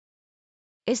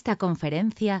Esta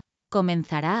conferencia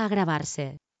comenzará a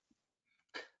grabarse.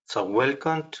 So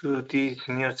welcome to this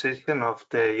new session of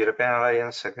the European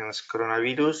Alliance Against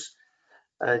Coronavirus.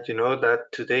 You know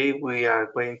that today we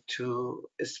are going to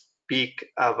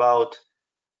speak about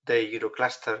the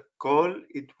Eurocluster call.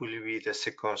 It will be the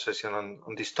second session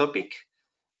on this topic.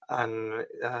 And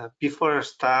before I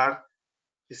start,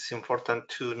 it's important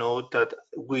to note that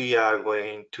we are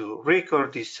going to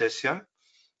record this session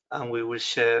and we will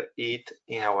share it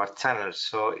in our channel.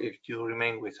 So if you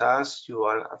remain with us, you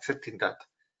are accepting that.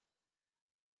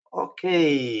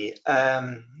 Okay,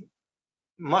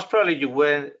 most probably you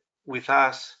were with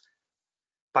us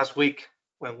past week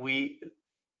when we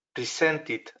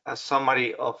presented a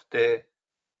summary of the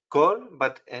call,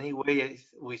 but anyway,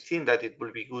 we think that it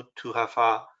will be good to have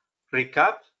a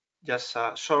recap, just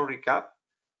a short recap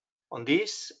on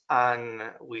this, and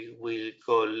we will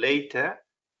go later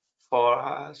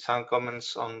for some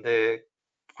comments on the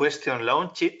question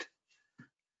launched.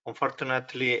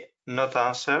 Unfortunately, not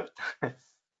answered,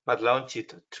 but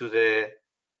launched to the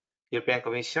European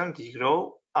Commission, the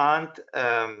Euro, and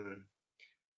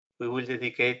we will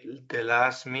dedicate the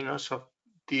last minutes of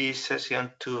this session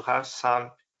to have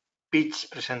some pitch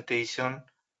presentation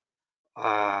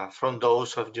from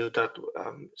those of you that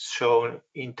show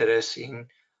interest in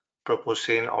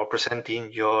proposing or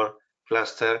presenting your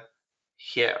cluster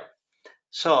here.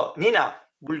 So, Nina,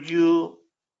 will you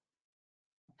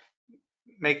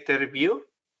make the review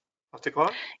of the call?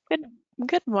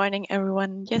 Good morning,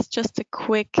 everyone. Yes, just a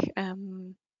quick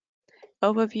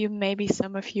overview. Maybe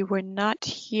some of you were not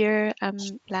here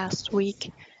last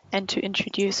week, and to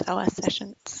introduce our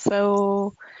session.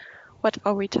 So what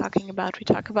are we talking about? We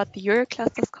talk about the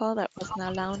EUROCLUSTERS call that was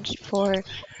now launched for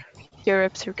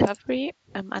Europe's recovery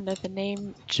under the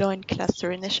name Joint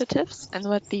Cluster Initiatives. And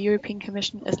what the European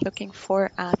Commission is looking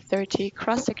for are 30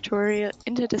 cross-sectorial,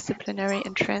 interdisciplinary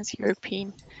and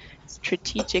trans-European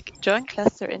strategic joint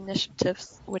cluster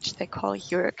initiatives, which they call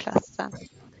EUROCLUSTER.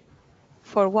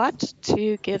 For what?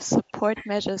 To give support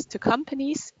measures to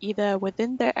companies, either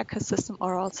within their ecosystem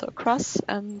or also across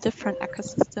different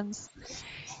ecosystems,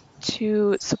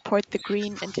 to support the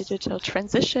green and digital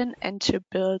transition and to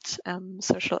build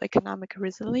social economic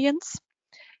resilience,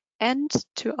 and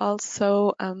to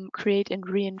also create and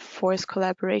reinforce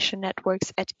collaboration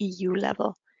networks at EU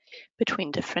level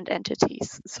between different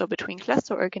entities, so between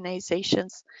cluster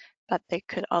organizations, but they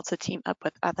could also team up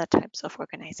with other types of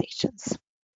organizations.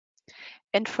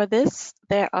 And for this,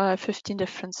 there are 15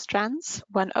 different strands.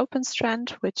 One open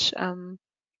strand, which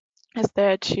is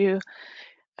there to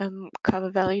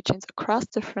cover value chains across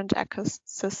different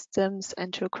ecosystems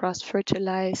and to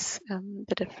cross-fertilize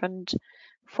the different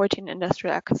 14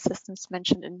 industrial ecosystems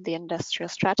mentioned in the industrial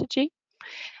strategy,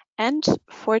 and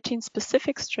 14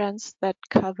 specific strands that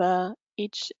cover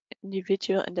each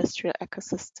individual industrial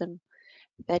ecosystem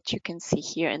that you can see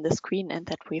here in the screen and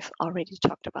that we've already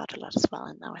talked about a lot as well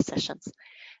in our sessions.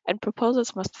 And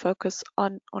proposals must focus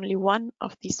on only one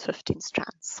of these 15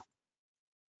 strands.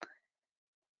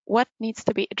 What needs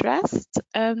to be addressed?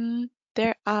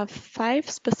 There are 5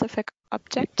 specific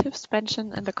objectives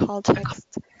mentioned in the call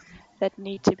text that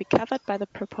need to be covered by the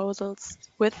proposals,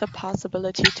 with the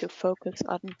possibility to focus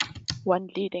on one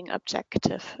leading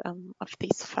objective of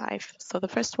these 5. So the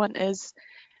first one is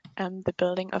the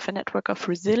building of a network of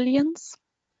resilience.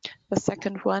 The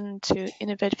second one, to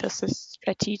innovate for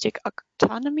strategic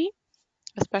autonomy,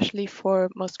 especially for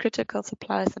most critical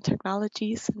suppliers and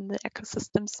technologies in the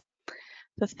ecosystems.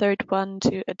 The third one,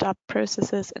 to adopt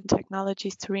processes and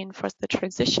technologies to reinforce the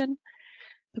transition.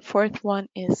 The fourth one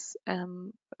is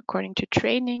according to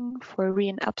training for re-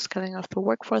 and upskilling of the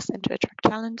workforce and to attract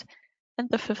talent. And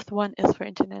the fifth one is for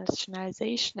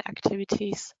internationalization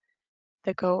activities,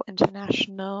 the Go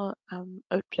International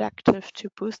objective to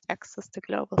boost access to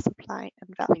global supply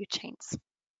and value chains.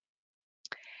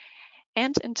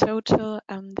 And in total,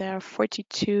 there are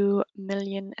 42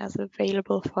 million as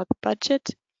available for the budget,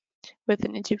 with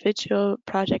an individual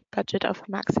project budget of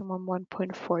a maximum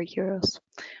 1.4 euros,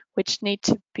 which need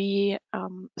to be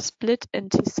split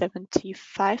into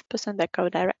 75% that go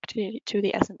directly to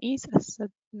the SMEs as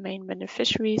the main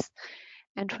beneficiaries,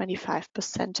 and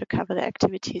 25% to cover the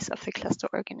activities of the cluster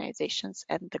organizations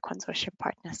and the consortium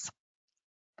partners.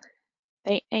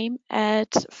 They aim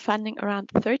at funding around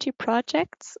 30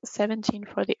 projects, 17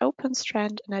 for the open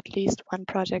strand and at least 1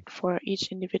 project for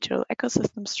each individual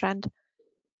ecosystem strand.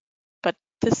 But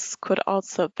this could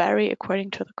also vary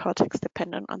according to the cortex,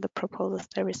 dependent on the proposals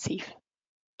they receive.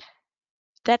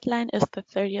 Deadline is the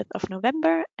 30th of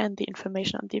November, and the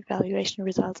information on the evaluation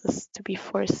results is to be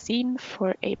foreseen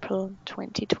for April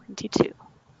 2022.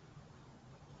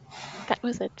 That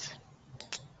was it.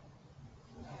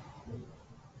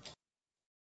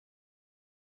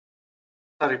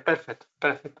 Sorry, perfect,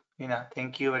 Nina.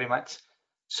 Thank you very much.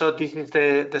 So this is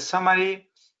the summary.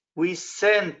 We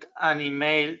sent an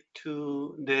email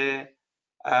to the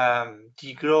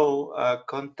GROW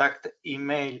contact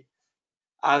email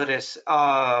address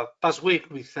past week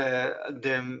with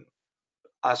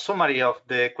a summary of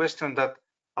the questions that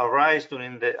arise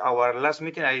during our last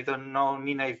meeting. I don't know,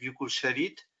 Nina, if you could share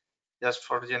it just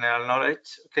for general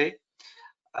knowledge, okay?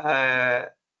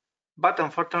 But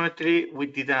unfortunately, we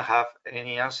didn't have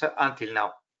any answer until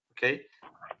now, okay?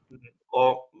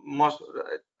 Or more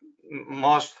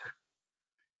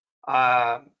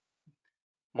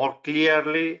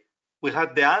clearly, we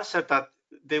had the answer that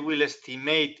they will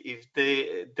estimate if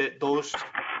those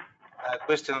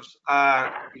questions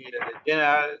are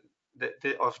general,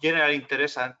 of general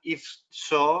interest, and if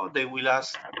so, they will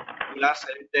answer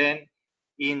it then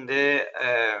in the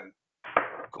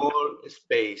call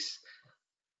space.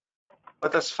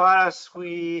 But as far as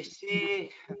we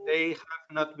see, they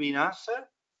have not been answered.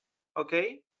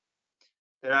 Okay,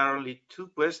 there are only 2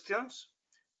 questions,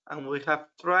 and we have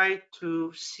tried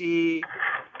to see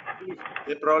if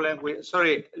the problem with.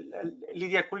 Sorry,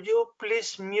 Lydia, could you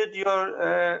please mute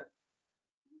your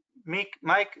mic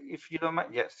if you don't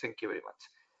mind? Yes, thank you very much.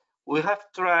 We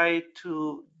have tried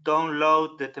to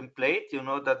download the template. You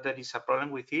know that there is a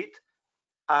problem with it.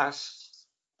 As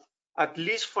at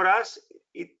least for us,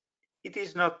 it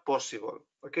is not possible.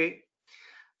 Okay.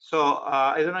 So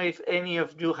I don't know if any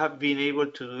of you have been able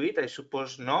to do it. I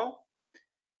suppose no.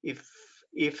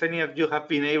 If any of you have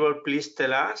been able, please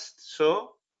tell us.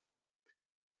 So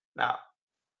now,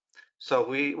 so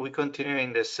we continue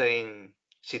in the same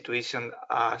situation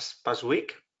as past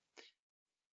week.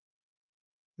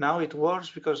 Now it works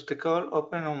because the call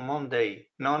opened on Monday.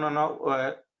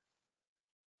 No.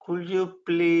 Could you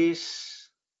please,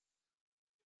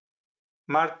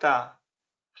 Marta,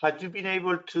 have you been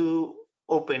able to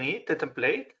open it, the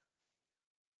template?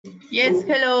 Yes,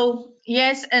 hello.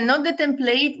 Yes, and not the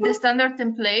template, the standard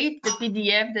template, the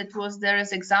PDF that was there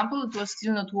as example, it was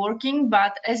still not working,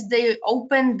 but as they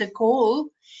opened the call,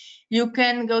 you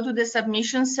can go to the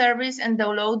submission service and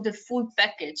download the full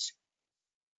package.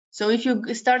 So if you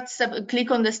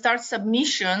click on the start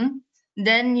submission,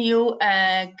 then you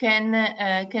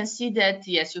can see that,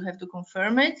 yes, you have to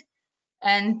confirm it.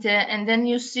 And then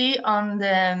you see on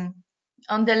the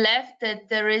left that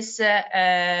there is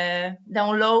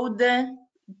download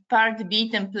part B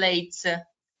templates.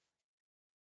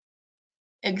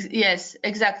 Yes,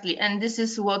 exactly. And this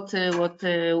is what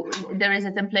there is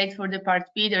a template for the part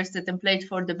B. There's the template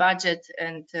for the budget,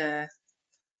 and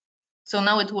so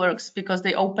now it works because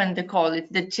they opened the call.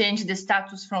 They changed the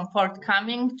status from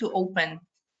forthcoming to open.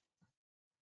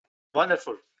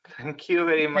 Wonderful. Thank you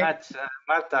very much,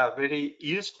 Marta. Very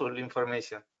useful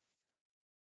information.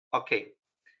 Okay.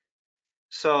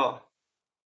 So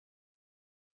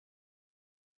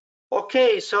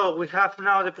we have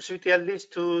now the possibility at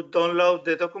least to download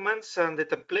the documents and the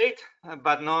template,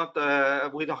 but not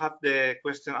we don't have the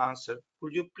question answered.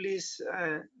 Could you please,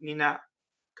 Nina,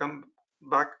 come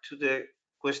back to the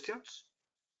questions?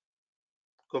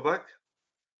 Go back.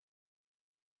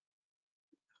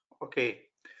 Okay.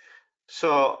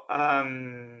 So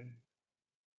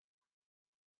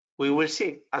we will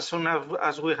see. As soon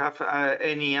as we have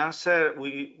any answer,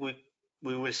 we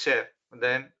will share.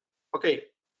 Then, okay,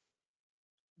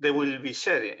 they will be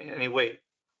shared anyway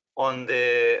on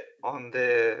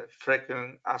the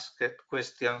frequent asked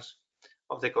questions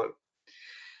of the call.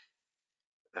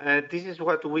 This is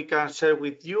what we can share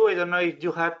with you. I don't know if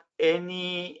you had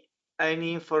any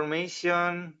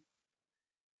information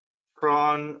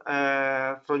from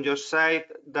your side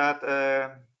that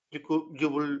you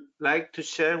would like to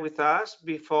share with us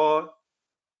before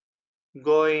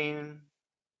going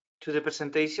to the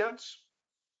presentations.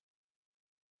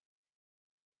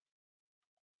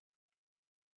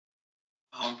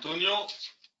 Antonio.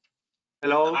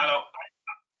 Hello.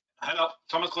 Hello,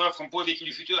 Thomas Groer from Poor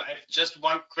Weekly Future. I have just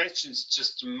one question,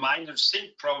 just a minor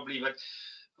thing probably, but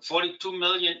 42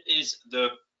 million is the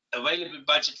available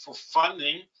budget for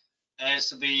funding, as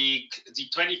the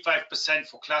 25%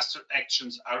 for cluster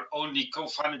actions are only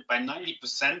co-funded by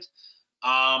 90%.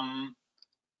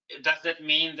 Does that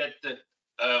mean that the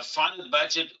funded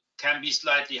budget can be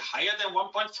slightly higher than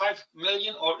 1.5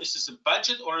 million, or is this a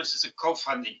budget, or is this a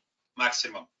co-funding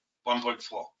maximum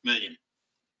 1.4 million?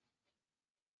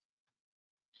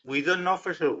 We don't know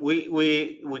for sure. We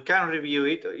can review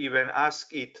it, even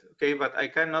ask it, okay, but I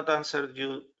cannot answer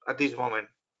you at this moment,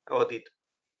 Audit.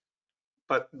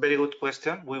 But very good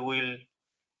question. We will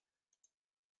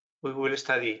we will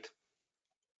study it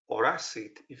or ask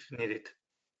it if needed.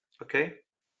 Okay.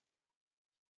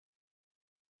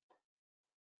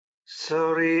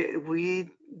 Sorry, we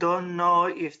don't know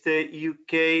if the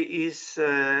UK is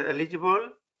eligible.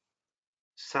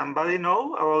 Somebody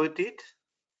know about it?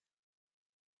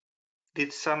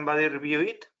 Did somebody review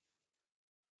it?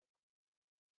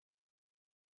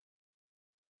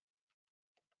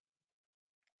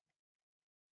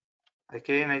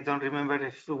 Again, I don't remember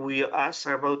if we asked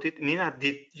about it. Nina,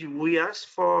 did we ask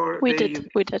for We the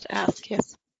did. We did ask.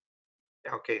 Yes.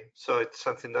 Okay, so it's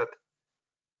something that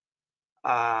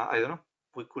I don't know.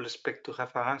 We could expect to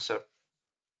have an answer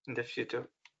in the future.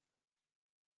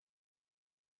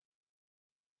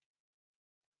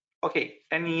 Okay,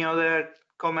 any other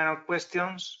comment or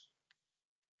questions?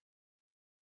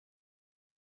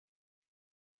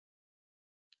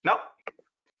 No?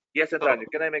 Yes, Antonio,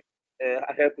 can I make,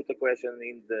 I have put a question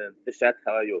in the chat.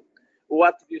 How are you?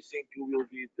 What do you think will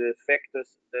be the factors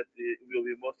that will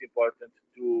be most important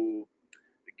to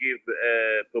give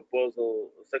a proposal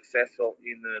successful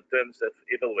in terms of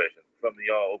evaluation, from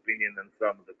your opinion and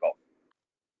from the call?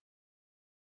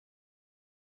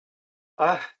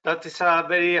 That is a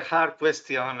very hard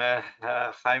question,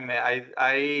 Jaime.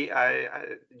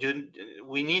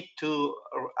 We need to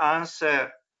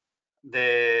answer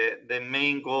the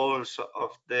main goals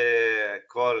of the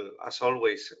call, as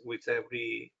always, with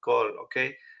every call.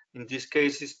 Okay. In this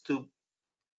case, is to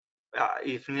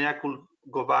if Nina could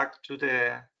go back to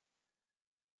the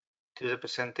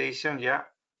presentation, yeah,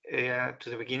 to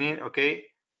the beginning. Okay.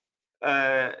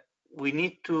 We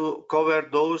need to cover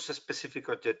those specific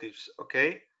objectives,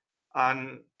 okay,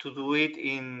 and to do it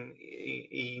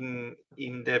in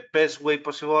the best way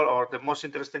possible or the most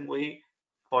interesting way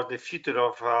for the future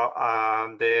of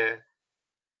the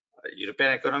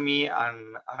European economy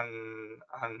and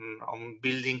on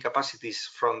building capacities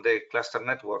from the cluster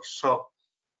networks. So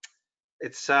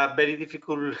it's a very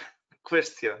difficult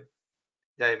question,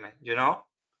 Jaime. You know,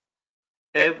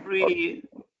 every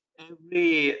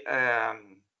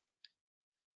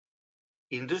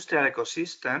industrial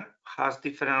ecosystem has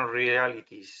different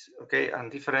realities, okay,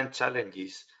 and different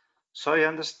challenges. So I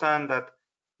understand that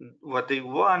what they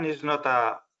want is not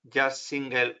a just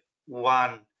single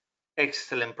one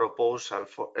excellent proposal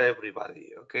for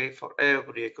everybody, okay, for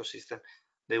every ecosystem.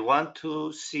 They want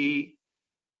to see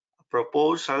a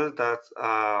proposal that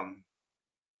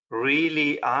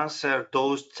really answer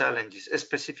those challenges,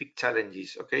 specific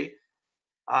challenges, okay?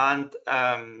 And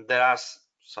there are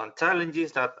some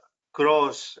challenges that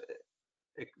cross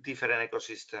a different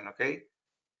ecosystem, okay?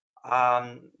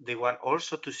 They want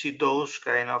also to see those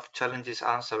kind of challenges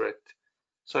answered.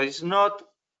 So it's not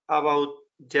about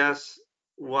just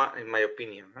one, in my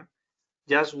opinion,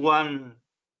 just one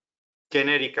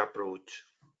generic approach.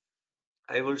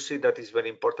 I will say that it's very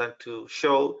important to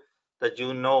show that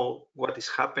you know what is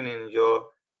happening in your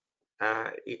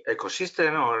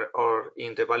ecosystem or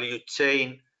in the value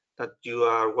chain that you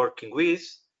are working with,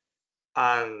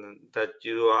 and that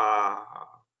you are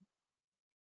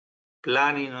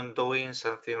planning on doing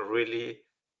something really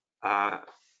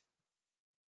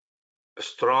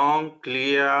strong,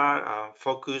 clear,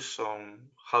 focus on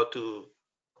how to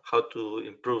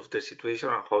improve the situation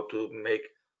and how to make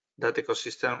that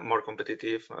ecosystem more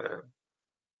competitive,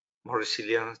 more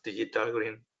resilient, digital,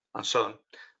 green, and so on.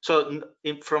 So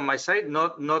from my side,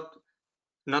 not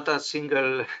a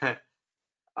single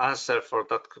answer for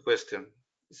that question.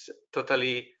 It's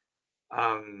totally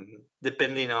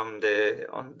depending on the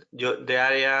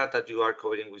area that you are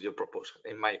covering with your proposal,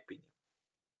 in my opinion.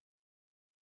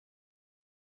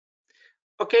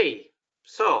 Okay,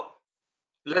 so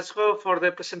let's go for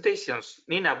the presentations.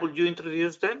 Nina, would you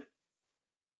introduce them?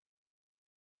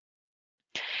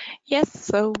 Yes,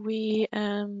 so we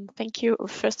thank you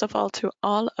first of all to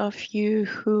all of you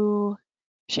who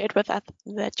shared with us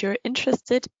that you're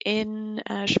interested in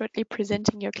shortly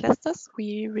presenting your clusters.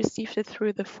 We received it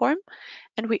through the form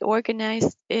and we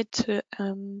organized it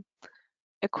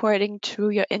according to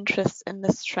your interest in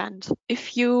the strand.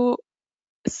 If you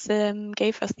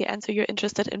gave us the answer you're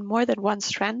interested in more than one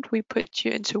strand, we put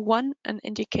you into one and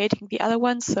indicating the other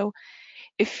one. So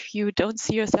if you don't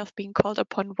see yourself being called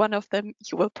upon one of them,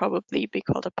 you will probably be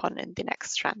called upon in the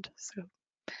next strand. So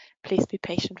please be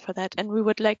patient for that. And we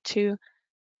would like to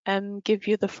give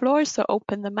you the floor. So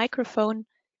open the microphone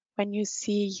when you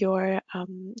see your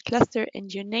cluster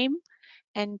and your name,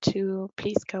 and to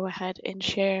please go ahead and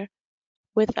share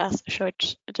with us a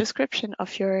short description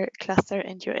of your cluster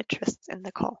and your interests in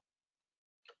the call.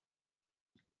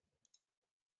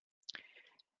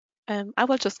 I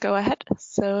will just go ahead.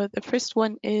 So the first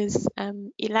one is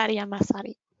Ilaria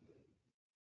Masari.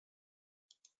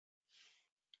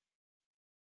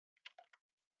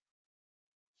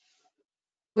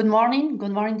 Good morning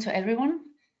to everyone.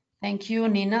 Thank you,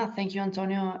 Nina. Thank you,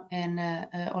 Antonio, and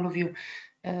all of you.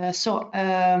 May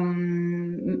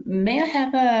I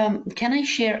have, can I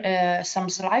share some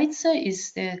slides?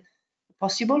 Is it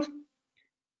possible?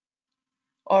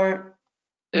 Or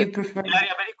you prefer?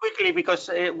 Ilaria, very quickly, because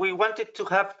we wanted to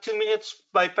have 2 minutes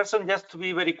by person, just to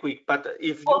be very quick. But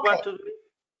if you want to,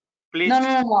 please.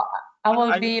 No. I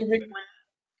will be.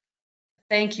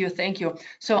 Thank you.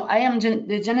 So I am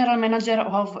the general manager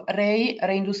of REI,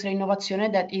 Reindustria Innovazione,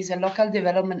 that is a local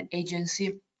development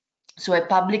agency. So a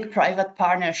public-private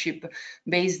partnership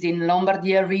based in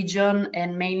Lombardia region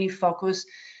and mainly focused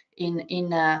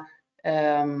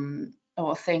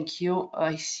oh, thank you.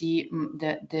 I see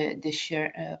the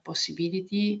share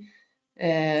possibility,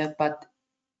 but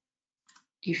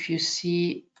if you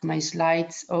see my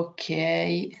slides,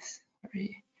 okay.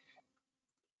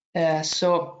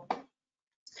 Sorry.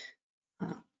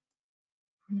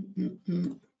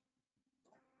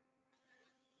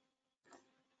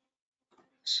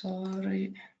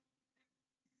 Sorry,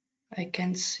 I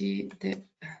can see the.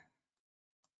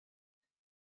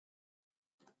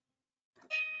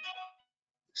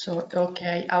 So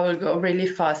okay, I will go really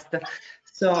fast.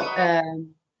 So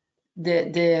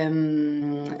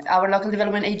our local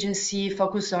development agency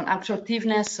focus on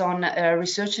attractiveness, on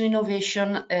research and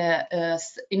innovation,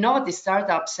 innovative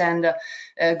startups, and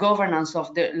governance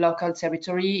of the local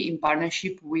territory in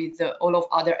partnership with all of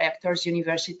other actors,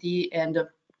 university and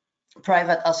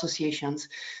private associations.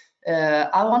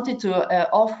 I wanted to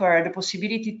offer the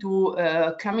possibility to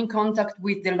come in contact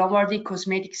with the Lombardy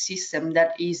cosmetic system,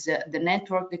 that is the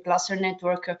network, the cluster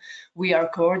network we are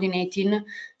coordinating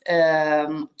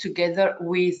together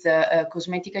with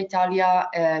Cosmetica Italia,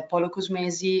 Polo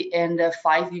Cosmesi, and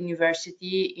 5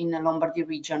 universities in the Lombardy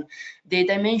region. The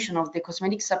dimension of the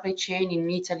cosmetic supply chain in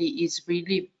Italy is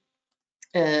really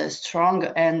strong,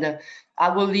 and I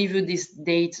will leave you this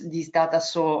data,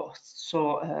 so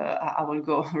I will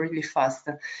go really fast.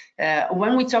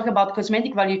 When we talk about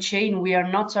cosmetic value chain, we are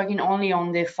not talking only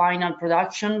on the final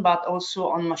production, but also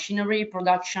on machinery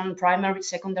production, primary,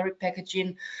 secondary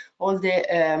packaging, all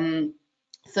the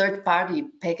third-party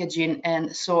packaging,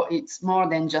 and so it's more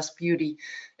than just beauty.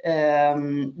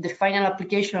 The final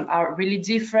application are really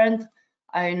different.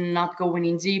 I'm not going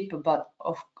in deep, but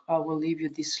I will leave you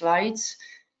these slides.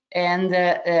 And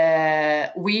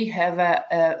we have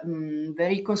a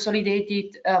very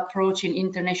consolidated approach in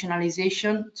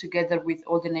internationalization together with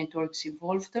all the networks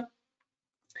involved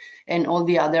and all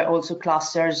the other also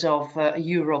clusters of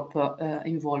Europe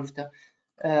involved.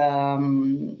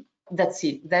 That's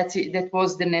it. That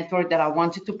was the network that I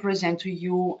wanted to present to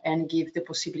you and give the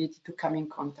possibility to come in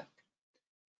contact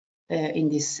in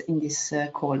this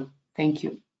call. Thank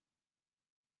you.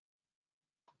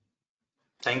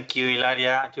 Thank you,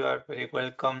 Ilaria. You are very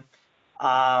welcome.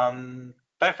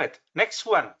 Perfect. Next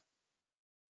one.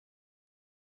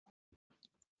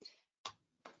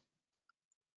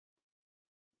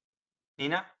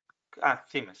 Nina?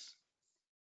 Themis.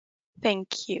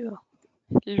 Thank you.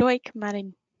 Loic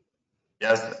Marin.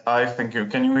 Yes, thank you.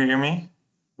 Can you hear me?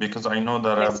 Because I know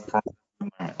that Yes.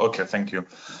 Okay, thank you.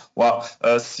 Well,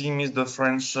 CIM is the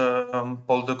French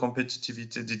pole de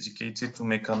competitivité dedicated to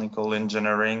mechanical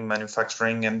engineering,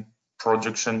 manufacturing, and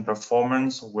production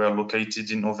performance. We're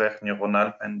located in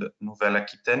Auvergne-Rhône-Alpes and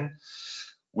Nouvelle-Aquitaine.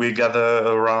 We gather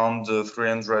around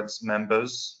 300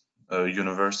 members,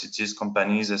 universities,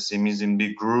 companies, SMEs in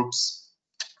big groups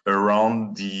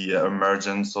around the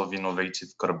emergence of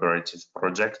innovative collaborative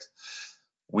projects.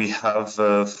 We have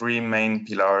 3 main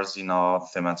pillars in our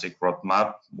thematic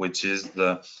roadmap, which is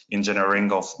the engineering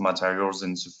of materials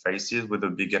interfaces with a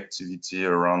big activity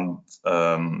around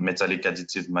metallic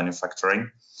additive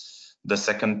manufacturing. The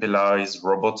second pillar is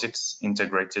robotics,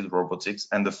 integrated robotics,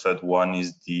 and the third one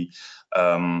is the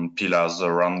pillars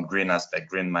around green aspect,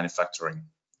 green manufacturing,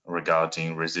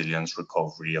 regarding resilience,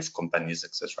 recovery of companies,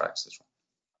 etc., etc.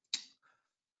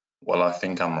 Well, I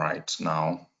think I'm right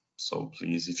now. So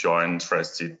please, if you're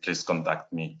interested, please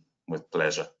contact me with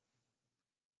pleasure.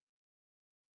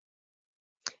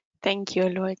 Thank you,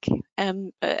 Loic.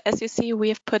 As you see, we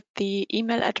have put the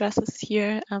email addresses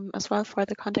here as well for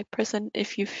the contact person.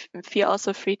 If you feel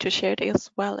also free to share it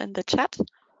as well in the chat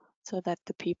so that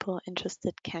the people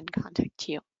interested can contact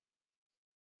you.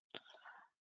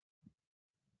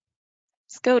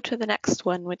 Let's go to the next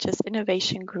one, which is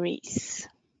Innovation Greece.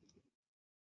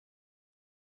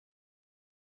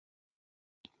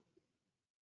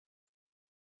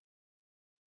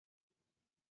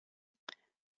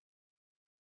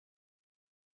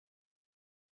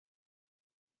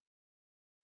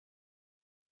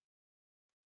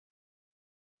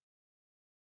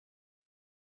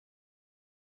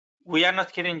 We are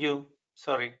not hearing you.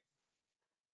 Sorry.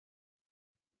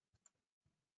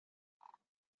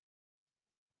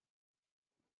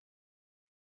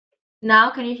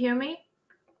 Now, can you hear me?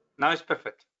 Now it's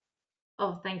perfect.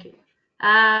 Oh, thank you.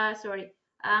 Sorry,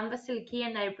 I'm Vasiliki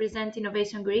and I represent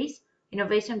Innovation Greece.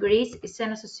 Innovation Greece is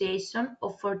an association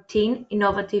of 14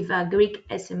 innovative Greek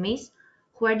SMEs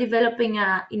who are developing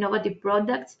innovative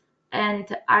products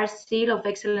and are Seal of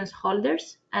Excellence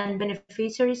holders and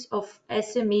beneficiaries of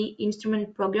SME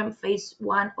Instrument Program Phase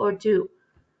 1 or 2.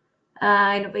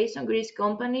 Innovation Greece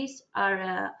companies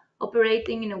are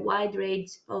operating in a wide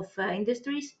range of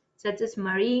industries such as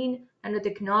marine,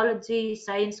 nanotechnology,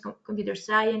 science, computer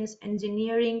science,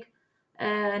 engineering,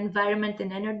 environment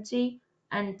and energy,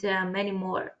 and many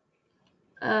more.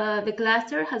 The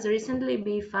cluster has recently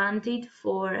been funded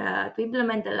to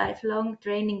implement a lifelong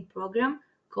training program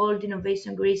called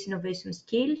Innovation Greece Innovation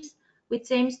Skills,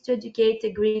 which aims to educate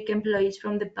the Greek employees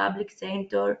from the public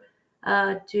sector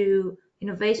to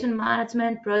innovation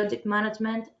management, project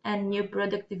management, and new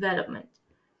product development.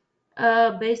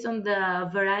 Based on the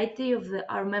variety of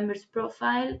our members'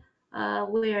 profile,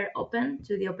 we are open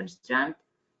to the open strand,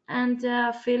 and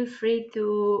feel free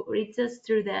to reach us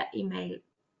through the email.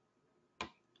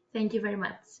 Thank you very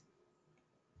much.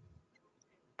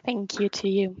 Thank you to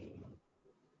you.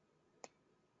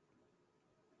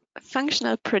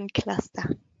 Functional print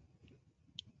cluster.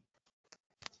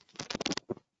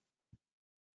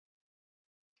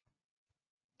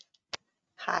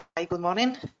 Hi, good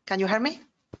morning. Can you hear me?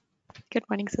 Good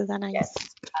morning, Susanna. Yes.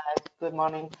 Good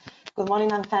morning. Good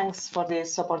morning and thanks for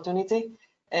this opportunity.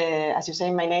 As you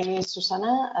say, my name is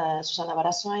Susanna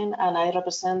Barasoin, and I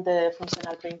represent the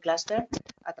Functional Print Cluster,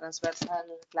 a transversal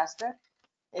cluster.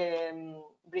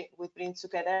 We bring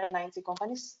together 90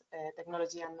 companies,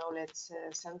 technology and knowledge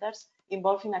centers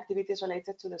involved in activities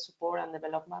related to the support and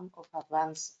development of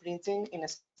advanced printing in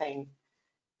Spain.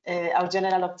 Our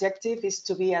general objective is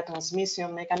to be a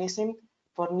transmission mechanism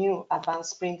for new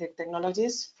advanced printing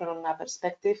technologies from a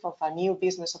perspective of a new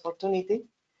business opportunity,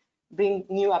 bring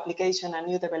new application and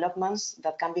new developments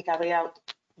that can be carried out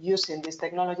using these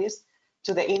technologies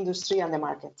to the industry and the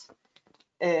market.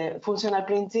 Functional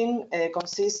printing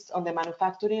consists on the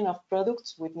manufacturing of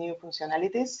products with new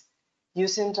functionalities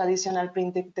using traditional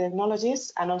printing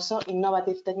technologies and also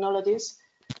innovative technologies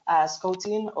as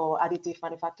coating or additive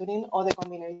manufacturing or the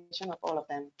combination of all of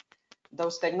them.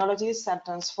 Those technologies are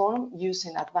transformed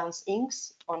using advanced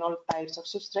inks on all types of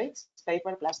substrates,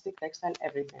 paper, plastic, textile,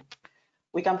 everything.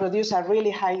 We can produce a really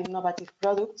high innovative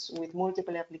products with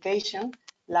multiple applications,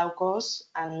 low cost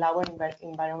and lower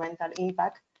environmental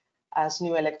impact as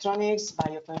new electronics,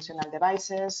 biofunctional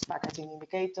devices, packaging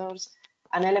indicators,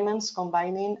 and elements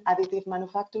combining additive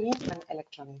manufacturing and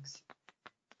electronics.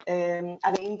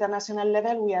 At the international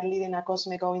level, we are leading a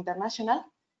COSME-GO International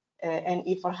and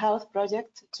E4Health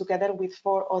project together with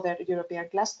 4 other European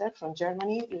clusters from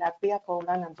Germany, Latvia,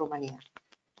 Poland, and Romania.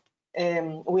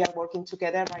 We are working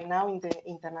together right now in the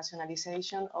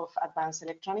internationalization of advanced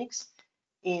electronics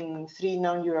in 3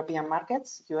 non-European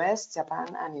markets, US,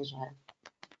 Japan, and Israel.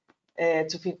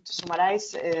 To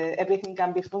summarize, everything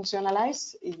can be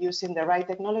functionalized using the right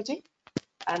technology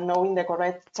and knowing the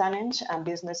correct challenge and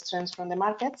business trends from the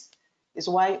markets is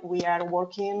why we are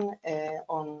working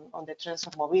on the trends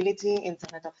of mobility,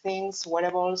 Internet of Things,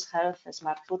 wearables, health,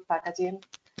 smart food packaging.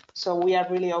 So we are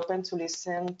really open to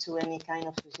listen to any kind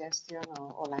of suggestion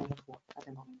or line of work at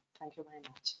the moment. Thank you very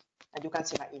much. And you can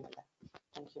see my email there.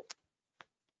 Thank you.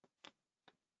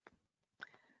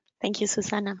 Thank you,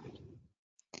 Susanna.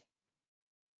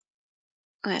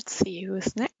 Let's see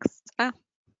who's next.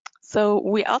 So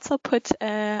we also put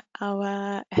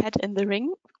our head in the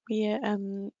ring. We are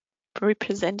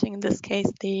representing, in this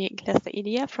case, the cluster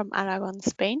IDEA from Aragon,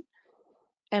 Spain.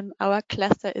 Our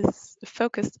cluster is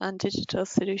focused on digital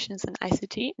solutions and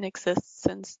ICT and exists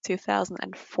since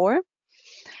 2004.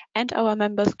 And our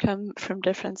members come from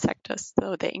different sectors.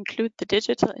 So they include the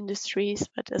digital industries,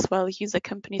 but as well user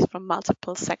companies from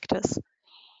multiple sectors.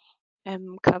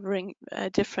 Covering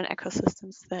different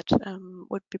ecosystems that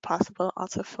would be possible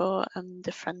also for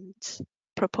different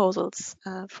proposals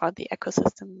for the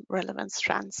ecosystem relevant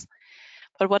strands.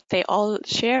 But what they all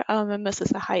share, our members,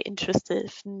 is a high interest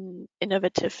in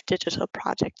innovative digital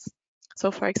projects.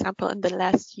 So for example, in the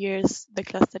last years, the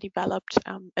cluster developed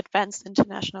advanced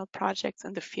international projects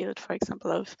in the field, for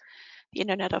example, of the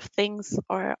Internet of Things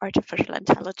or artificial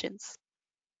intelligence.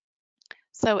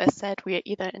 So as said, we are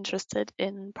either interested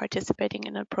in participating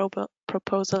in a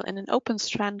proposal in an open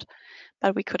strand,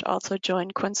 but we could also join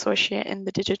consortia in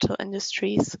the digital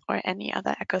industries or any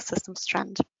other ecosystem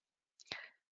strand.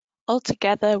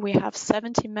 Altogether, we have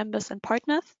 70 members and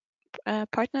partners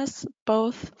partners,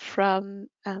 both from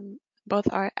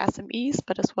both our SMEs,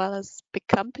 but as well as big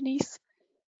companies,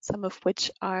 some of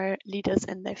which are leaders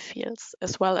in their fields,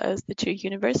 as well as the two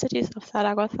universities of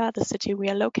Zaragoza, the city we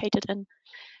are located in,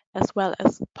 as well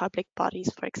as public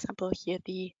bodies, for example, here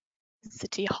the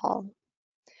City Hall.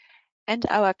 And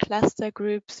our cluster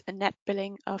groups a net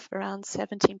billing of around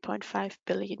 17.5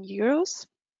 billion euros.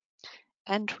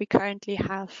 And we currently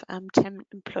have 10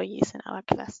 employees in our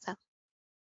cluster.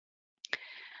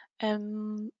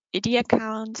 EDIA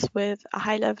counts with a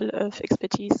high level of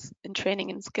expertise in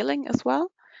training and skilling as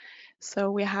well.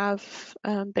 So we have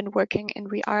been working and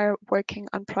we are working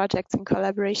on projects in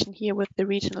collaboration here with the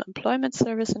Regional Employment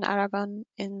Service in Aragon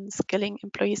in skilling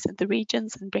employees in the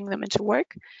regions and bring them into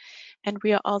work. And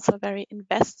we are also very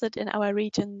invested in our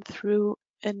region through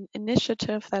an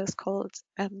initiative that is called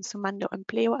Sumando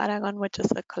Empleo Aragon, which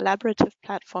is a collaborative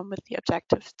platform with the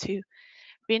objective to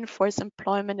reinforce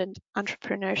employment and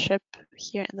entrepreneurship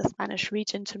here in the Spanish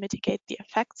region to mitigate the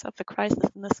effects of the crisis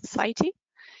in the society.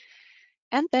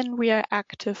 And then we are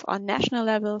active on national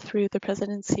level through the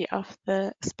presidency of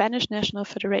the Spanish National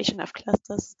Federation of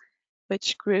Clusters,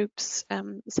 which groups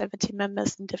 70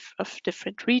 members of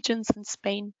different regions in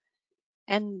Spain.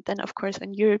 And then, of course,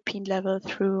 on European level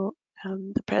through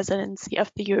the presidency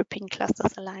of the European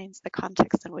Clusters Alliance, the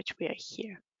context in which we are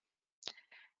here.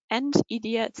 And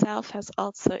EDIA itself has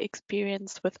also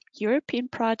experience with European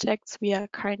projects. We are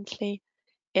currently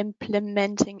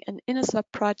implementing an INNOSOC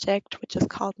project, which is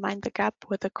called Mind the Gap,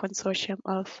 with a consortium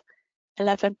of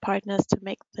 11 partners to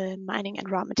make the mining and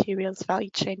raw materials value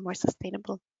chain more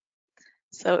sustainable.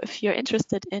 So if you're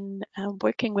interested in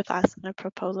working with us on a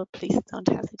proposal, please don't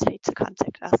hesitate to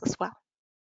contact us as well.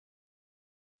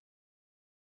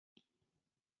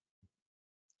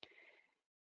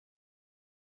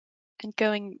 And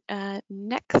going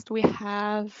next, we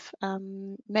have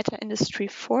Meta Industry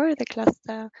 4, the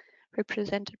cluster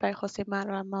represented by Jose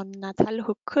Ramon Natal,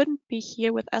 who couldn't be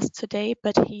here with us today,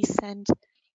 but he sent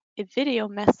a video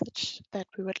message that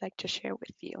we would like to share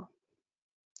with you.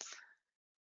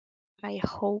 I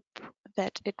hope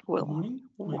that it will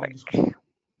work.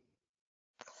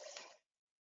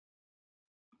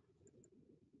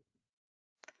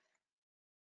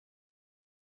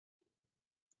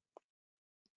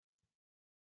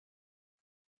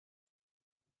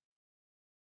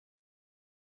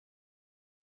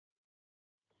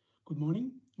 Good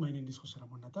morning, my name is Jose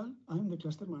Ramon Natal. I'm the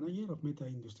cluster manager of Meta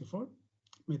Industry 4.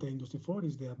 Meta Industry 4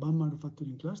 is the advanced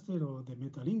manufacturing cluster of the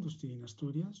metal industry in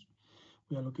Asturias.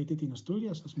 We are located in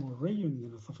Asturias, a small region in the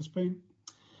north of Spain.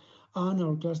 And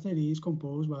our cluster is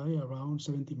composed by around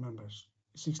 70 members.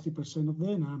 60% of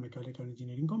them are mechanical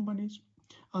engineering companies,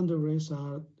 and the rest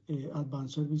are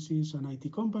advanced services and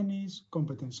IT companies,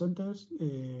 competence centers,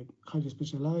 highly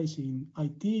specialized in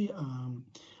IT,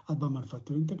 advanced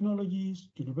manufacturing technologies,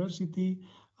 university,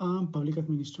 and public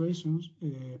administrations,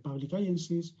 public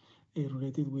agencies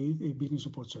related with business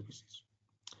support services.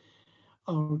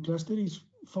 Our cluster is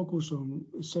focused on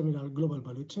several global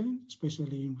value chains,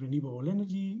 especially in renewable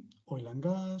energy, oil and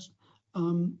gas,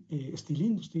 and steel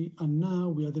industry. And now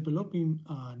we are developing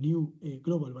a new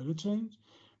global value chains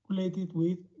related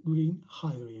with green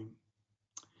hydrogen.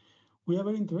 We are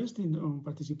very interested in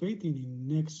participating in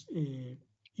next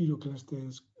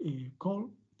EUROCLUSTERS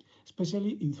call,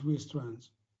 especially in 3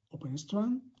 strands: open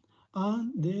strand,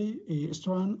 and the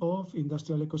strand of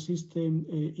industrial ecosystem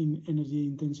in energy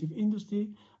intensive industry,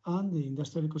 and the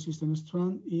industrial ecosystem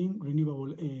strand in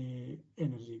renewable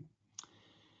energy.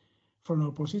 From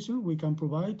our position, we can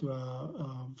provide to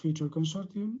a future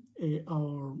consortium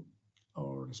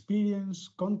our experience,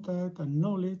 contact, and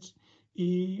knowledge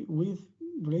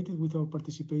related with our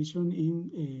participation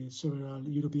in several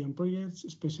European projects,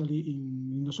 especially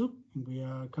in INNOSUB. We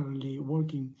are currently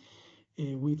working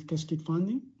with Cascade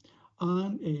funding,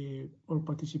 and our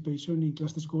participation in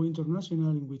Clusters Go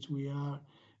International, in which we are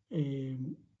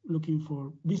looking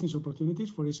for business opportunities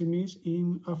for SMEs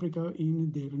in Africa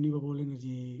in the renewable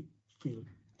energy field.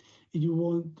 If you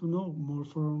want to know more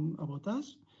about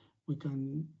us, we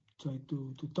can try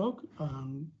to talk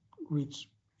and reach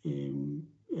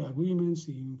agreements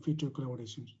in future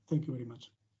collaborations. Thank you very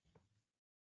much.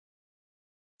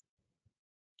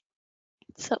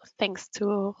 So thanks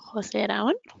to Jose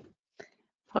Ramon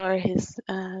for his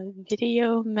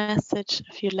video message.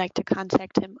 If you'd like to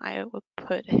contact him, I will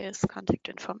put his contact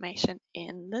information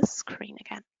in the screen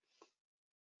again.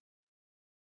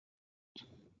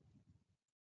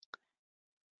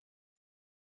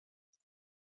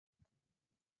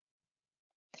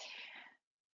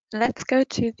 Let's go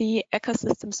to the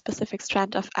ecosystem-specific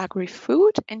strand of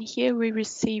agri-food, and here we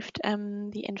received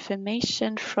the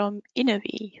information from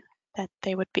Innovi that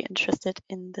they would be interested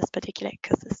in this particular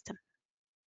ecosystem.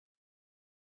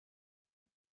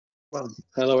 Well,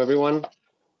 hello everyone.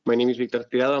 My name is Victor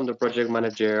Tirado. I'm the project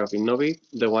manager of Innovi,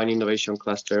 the wine innovation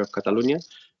cluster of Catalonia.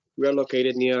 We are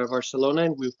located near Barcelona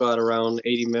and we've got around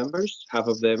 80 members. Half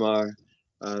of them are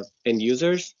end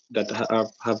users that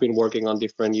have been working on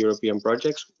different European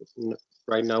projects.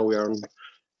 Right now we are on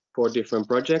 4 different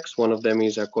projects. One of them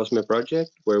is a COSME project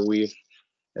where we've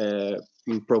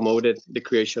promoted the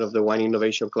creation of the Wine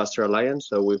Innovation Cluster Alliance.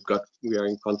 So we are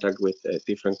in contact with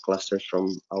different clusters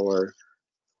from our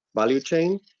value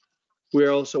chain. We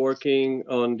are also working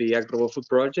on the AgroFood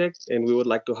project, and we would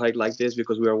like to highlight this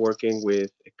because we are working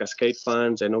with cascade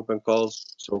funds and open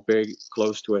calls, so very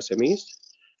close to SMEs.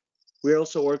 We're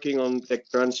also working on tech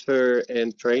transfer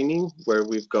and training, where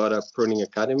we've got a pruning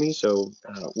academy. So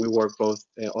we work both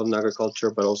on agriculture,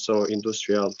 but also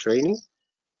industrial training.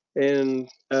 And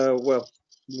well,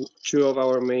 2 of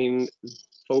our main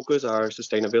focus are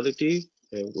sustainability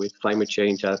with climate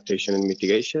change adaptation and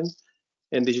mitigation,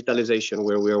 and digitalization,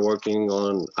 where we are working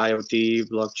on IoT,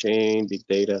 blockchain, big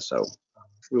data. So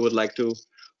we would like to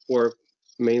work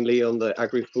mainly on the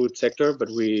agri-food sector, but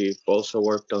we've also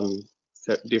worked on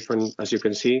different, as you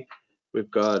can see, we've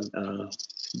got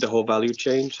the whole value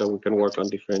chain, so we can work on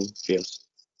different fields.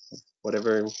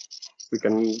 Whatever we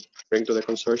can bring to the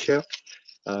consortia,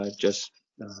 just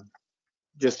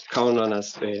count on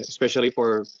us, especially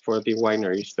for the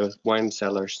wineries, the wine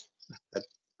sellers that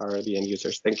are the end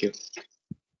users. Thank you.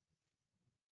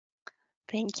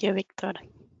 Thank you, Victor.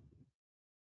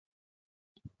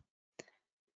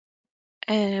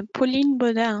 Pauline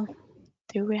Baudin,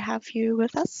 do we have you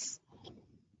with us?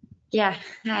 Yeah,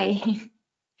 hi.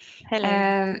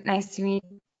 Hello. Nice to meet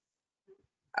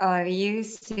all of you.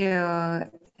 So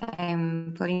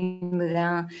I'm Pauline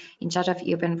Baudin, in charge of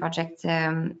European project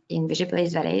in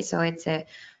Vigiplace Valley. So it's a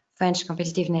French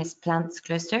competitiveness plant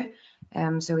cluster.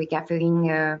 So we're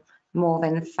gathering more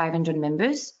than 500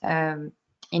 members,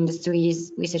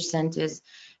 industries, research centers,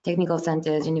 technical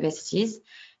centers, universities.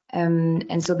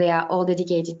 And so they are all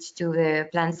dedicated to the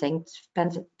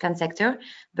plant sector,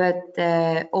 but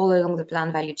all along the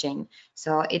plant value chain.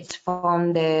 So it's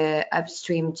from the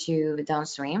upstream to the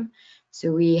downstream.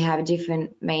 So we have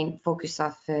different main focus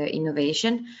of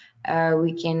innovation.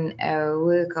 We can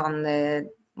work on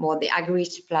more the agri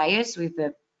suppliers with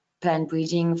plant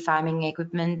breeding, farming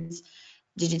equipment,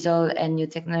 digital and new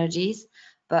technologies,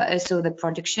 but also the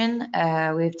production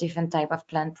with different type of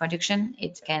plant production.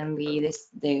 It can be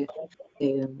the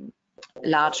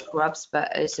large crops,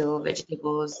 but also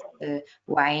vegetables,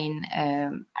 wine,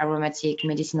 aromatic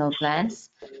medicinal plants.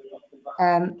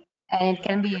 And it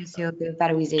can be also the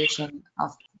valorization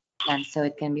of plants. So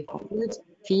it can be for food,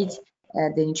 feed,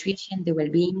 the nutrition, the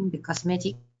well-being, the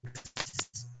cosmetics,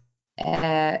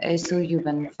 also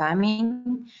urban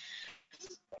farming.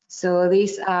 So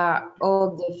these are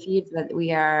all the fields that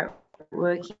we are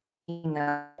working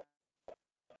on.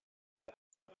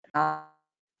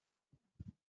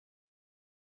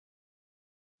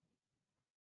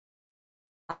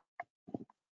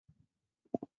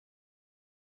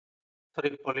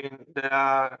 Sorry, Pauline, there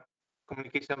are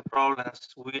communication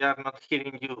problems. We are not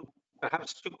hearing you.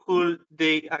 Perhaps you could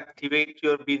deactivate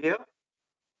your video?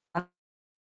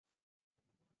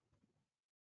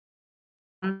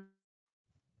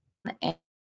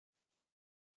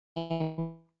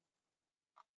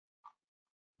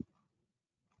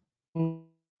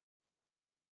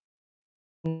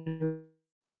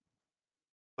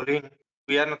 Pauline,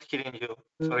 we are not hearing you.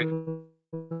 Sorry.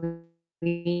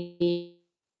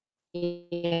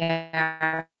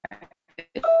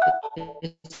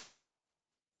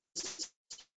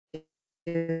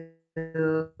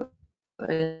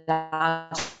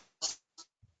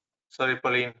 Sorry,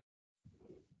 Pauline.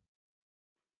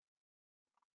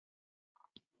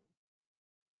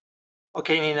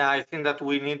 Okay, Nina, I think that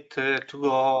we need to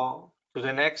go to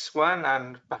the next one,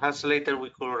 and perhaps later we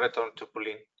could return to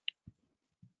Pauline.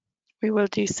 We will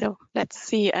do so. Let's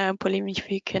see, Pauline, if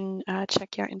we can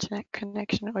check your internet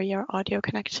connection or your audio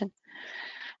connection.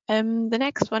 The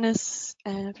next one is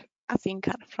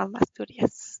Asincar from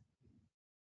Asturias.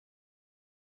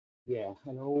 Yeah,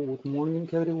 hello, good morning,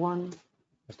 everyone.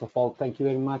 First of all, thank you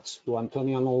very much to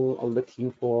Antonio and all the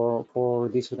team for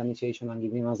this organization and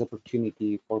giving us the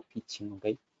opportunity for pitching,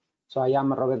 okay? So I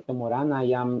am Roberto Moran.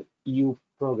 I am EU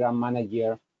Program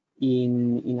Manager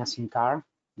in Asincar.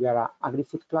 We are an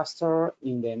agri-food cluster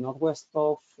in the northwest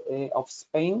of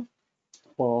Spain,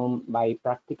 formed by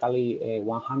practically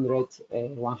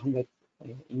 100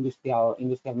 industrial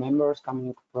members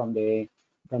coming from the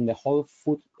whole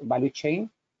food value chain,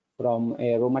 from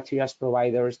raw materials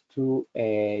providers to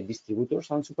distributors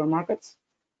and supermarkets.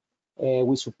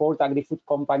 We support agri-food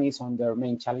companies on their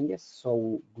main challenges,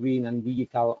 so green and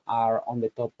digital are on the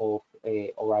top of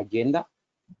our agenda.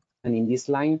 And in this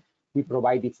line, we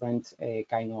provide different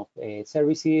kind of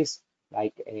services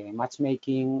like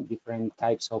matchmaking, different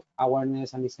types of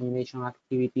awareness and dissemination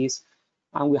activities.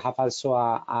 And we have also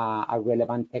a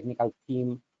relevant technical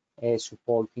team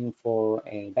supporting for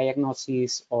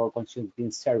diagnosis or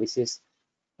consulting services,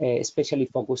 especially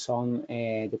focused on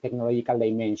the technological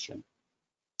dimension.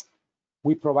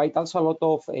 We provide also a lot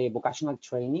of vocational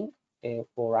training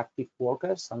for active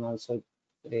workers and also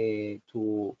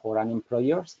for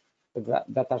unemployers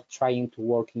that are trying to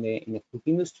work in the food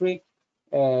industry.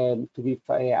 To give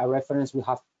a reference, we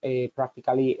have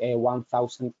practically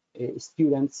 1,000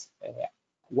 students,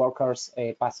 workers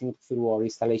passing through our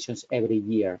installations every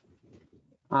year.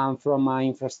 From an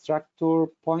infrastructure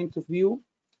point of view,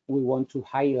 we want to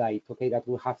highlight, okay, that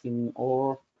we have in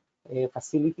our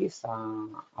facilities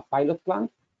a pilot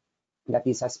plant that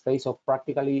is a space of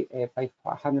practically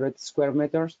 500 square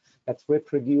meters that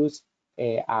reproduce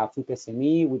a food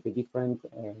SME with the different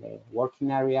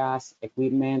working areas,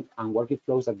 equipment, and working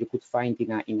flows that you could find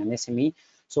in an SME.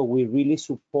 So we really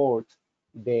support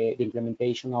the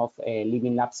implementation of a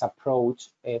Living Labs approach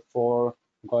for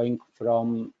going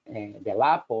from the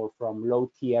lab or from low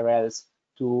TRLs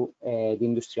to the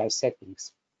industrial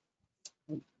settings.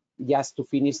 Just to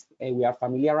finish, we are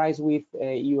familiarized with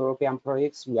European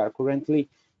projects. We are currently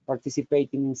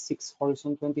participating in 6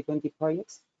 Horizon 2020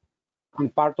 projects,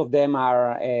 and part of them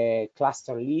are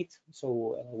cluster lead.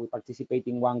 So we participate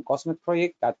in one COSME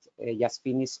project that just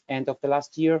finished end of the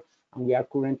last year, and we are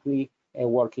currently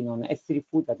working on S3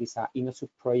 Food, that is an InnoSub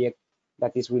project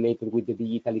that is related with the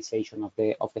digitalization of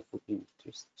the food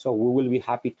industries. So we will be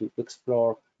happy to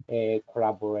explore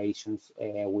collaborations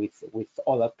with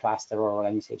other cluster or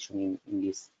organization in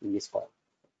this call.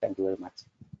 Thank you very much.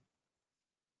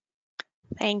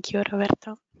 Thank you,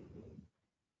 Roberto.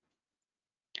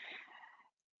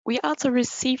 We also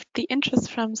received the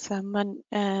interest from someone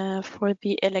for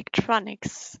the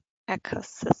electronics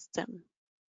ecosystem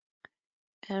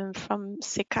from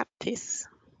Secartis.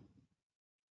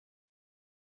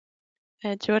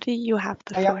 Jordi, you have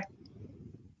the floor.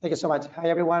 Thank you so much. Hi,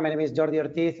 everyone. My name is Jordi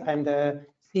Ortiz. I'm the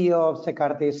CEO of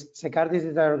Secartis. Secartis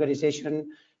is an organization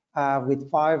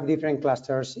with 5 different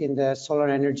clusters in the solar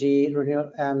energy,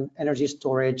 renewable energy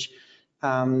storage,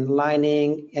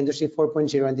 lining, Industry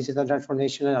 4.0, and digital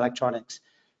transformation and electronics.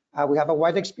 We have a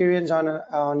wide experience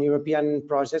on European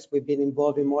projects. We've been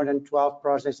involved in more than 12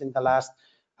 projects in the last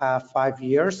 5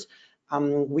 years.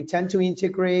 We tend to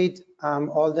integrate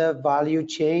all the value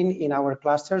chain in our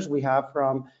clusters. We have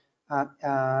from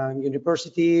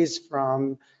universities,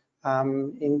 from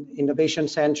innovation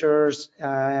centers,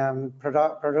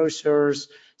 producers,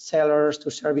 sellers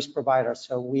to service providers.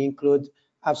 So we include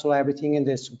absolutely everything in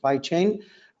the supply chain.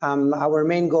 Our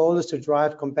main goal is to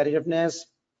drive competitiveness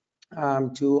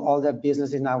to all the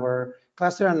business in our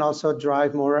cluster and also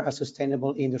drive more a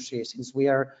sustainable industry, since we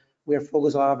are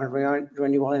focused a lot on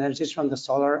renewable energies from the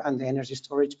solar and the energy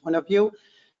storage point of view.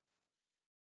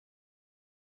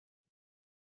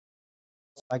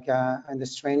 And the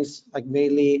strengths, like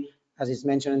mainly, as is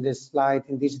mentioned in this slide,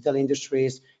 in digital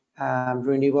industries,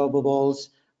 renewables,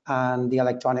 and the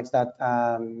electronics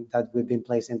that we've been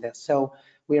placing there. So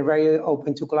we are very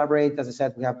open to collaborate. As I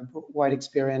said, we have wide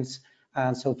experience,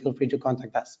 and so feel free to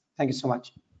contact us. Thank you so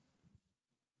much.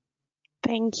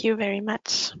 Thank you very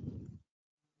much.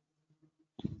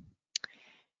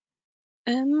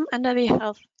 Under the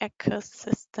health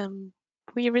ecosystem,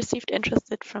 we received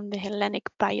interest from the Hellenic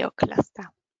Bio Cluster.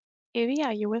 Evie,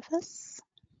 are you with us?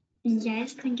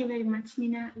 Yes, thank you very much,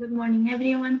 Nina. Good morning,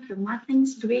 everyone from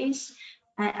Athens, Greece.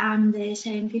 I am the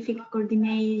Scientific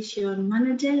Coordination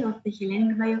Manager of the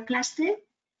Hellenic Bio Cluster.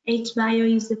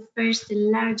 HBio is the first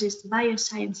and largest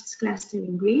biosciences cluster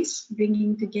in Greece,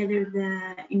 bringing together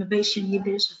the innovation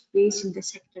leaders of Greece in the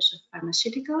sectors of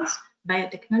pharmaceuticals,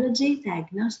 biotechnology,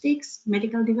 diagnostics,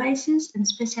 medical devices, and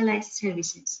specialized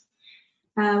services.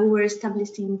 We were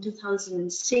established in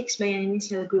 2006 by an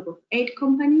initial group of 8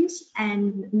 companies,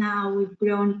 and now we've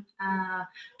grown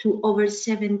to over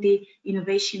 70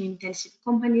 innovation-intensive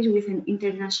companies with an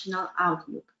international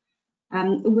outlook.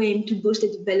 We aim to boost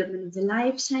the development of the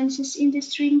life sciences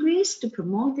industry in Greece, to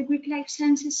promote the Greek life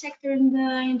sciences sector in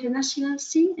the international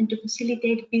scene, and to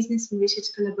facilitate business and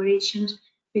research collaborations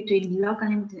between local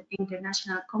and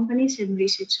international companies and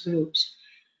research groups.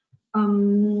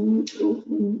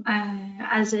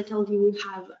 As I told you, we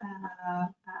have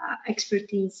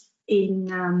expertise in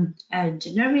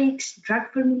generics,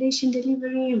 drug formulation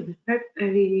delivery,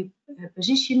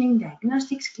 positioning,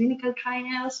 diagnostics, clinical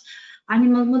trials,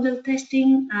 animal model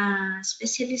testing,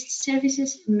 specialist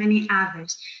services, and many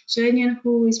others. So anyone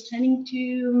who is planning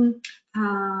to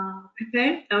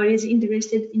prepare or is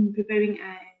interested in preparing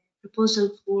a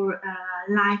proposal for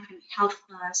life and health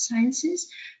sciences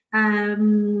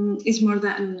is more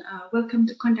than welcome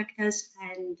to contact us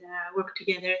and work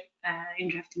together in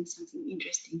drafting something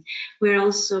interesting. We're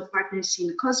also partners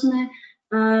in COSME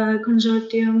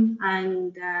consortium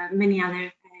and many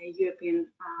other European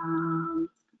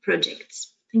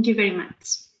projects. Thank you very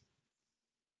much.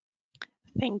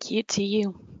 Thank you to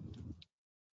you.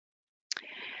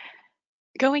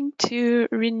 Going to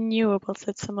renewables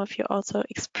that some of you also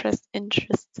expressed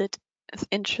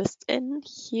interest in.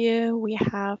 Here we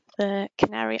have the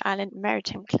Canary Island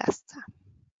Maritime Cluster.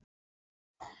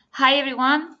 Hi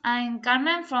everyone, I'm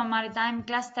Carmen from Maritime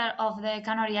Cluster of the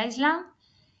Canary Islands.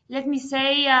 Let me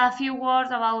say a few words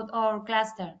about our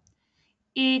cluster.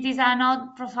 It is a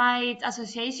not-profit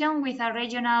association with a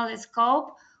regional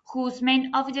scope whose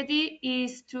main objective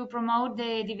is to promote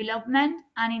the development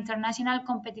and international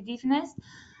competitiveness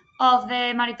of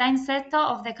the maritime sector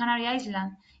of the Canary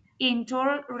Islands, in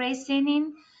turn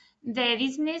raising the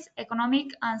business,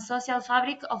 economic and social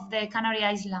fabric of the Canary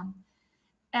Islands.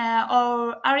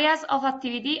 Our areas of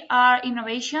activity are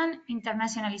innovation,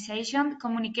 internationalization,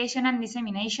 communication and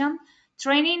dissemination,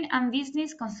 training and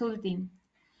business consulting.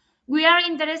 We are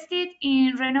interested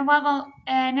in renewable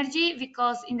energy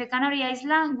because in the Canary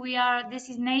Islands we are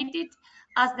designated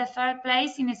as the third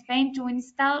place in Spain to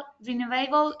install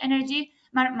renewable energy,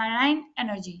 marine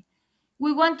energy.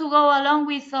 We want to go along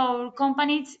with our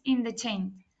companies in the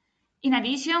chain. In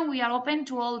addition, we are open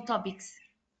to all topics.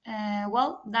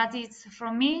 Well, that is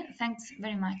from me. Thanks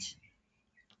very much.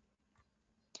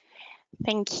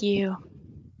 Thank you.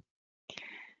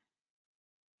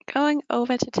 Going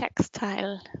over to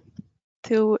textile,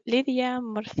 to Lydia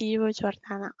Morcillo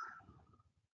Jordana.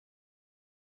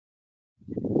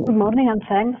 Good morning and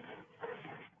thanks.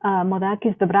 MODAC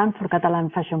is the brand for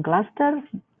Catalan Fashion Cluster.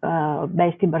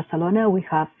 Based in Barcelona, we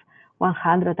have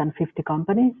 150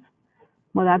 companies.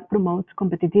 MODAC promotes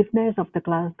competitiveness of the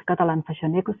Catalan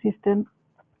fashion ecosystem.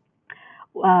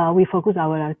 We focus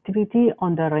our activity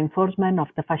on the reinforcement of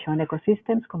the fashion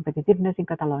ecosystem's competitiveness in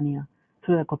Catalonia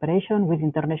through the cooperation with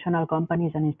international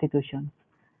companies and institutions.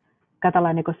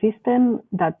 Catalan ecosystem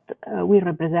that we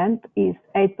represent is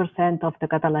 8% of the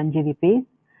Catalan GDP,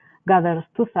 gathers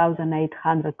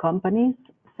 2,800 companies,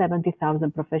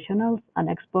 70,000 professionals, and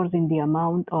exports in the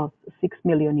amount of 6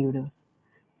 million euros.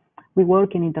 We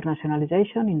work in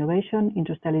internationalization, innovation,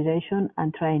 industrialization,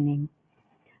 and training.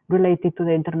 Related to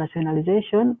the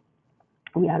internationalization,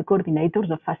 we are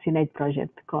coordinators of Fascinate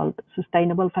project called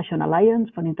Sustainable Fashion Alliance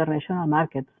for International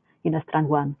Markets in Strand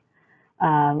 1,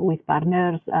 with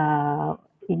partners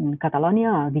in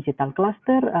Catalonia, Digital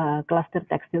Cluster, Cluster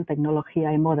Textile Tecnologia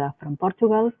y Moda from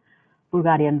Portugal,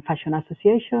 Bulgarian Fashion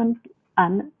Association,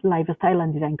 and Lifestyle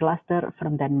and Design Cluster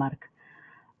from Denmark.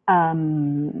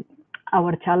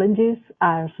 Our challenges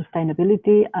are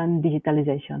sustainability and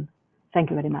digitalization. Thank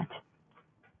you very much.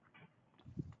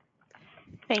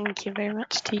 Thank you very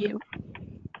much to you.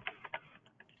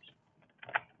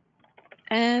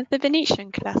 The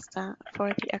Venetian cluster for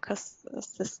the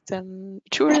ecosystem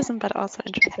tourism, but also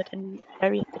interested in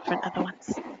various different other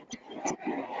ones.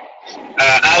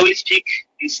 I will speak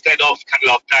instead of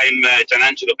Carlotta. I'm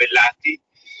Gianangelo Bellati.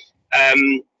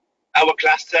 Our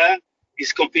cluster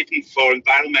is competing for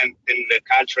environment and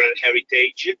cultural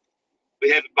heritage. We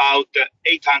have about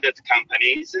 800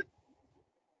 companies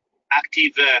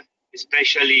active,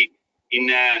 especially in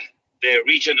the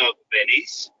region of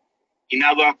Venice. In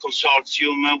our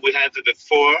consortium, we have the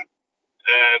 4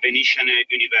 Venetian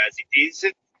universities,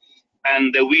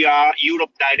 and we are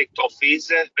Europe Direct Office.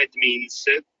 That means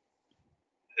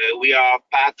we are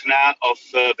partner of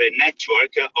the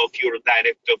network of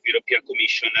Eurodirect of European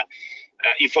Commission,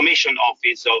 information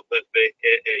office of the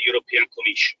European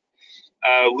Commission.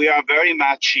 We are very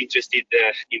much interested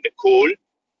in the call.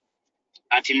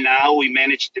 Until now, we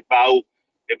managed about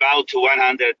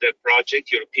 100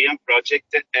 projects, European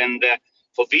projects, and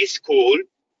for this call,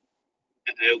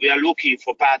 we are looking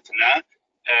for partner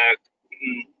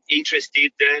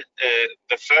interested.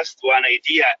 The first one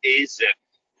idea is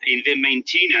in the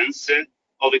maintenance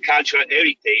of the cultural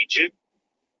heritage.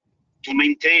 To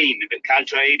maintain the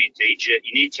cultural heritage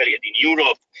in Italy and in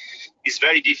Europe is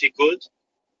very difficult,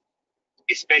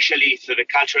 especially if the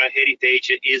cultural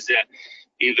heritage is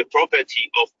in the property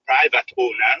of private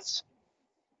owners.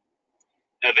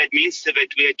 That means that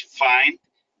we have to find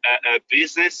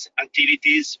business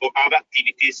activities or other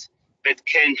activities that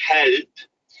can help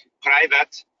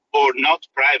private or not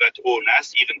private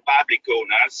owners, even public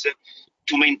owners,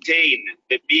 to maintain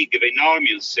the big, the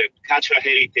enormous cultural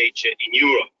heritage in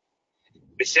Europe.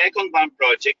 The second one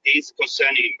project is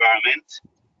concerning environment,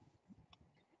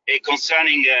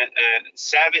 concerning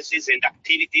services and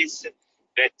activities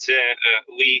that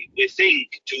we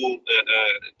think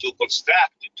to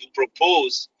construct, to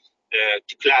propose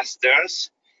to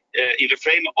clusters in the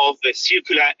frame of the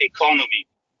circular economy.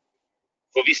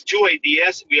 For these two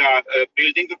ideas, we are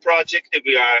building the project,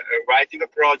 we are writing the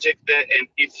project, and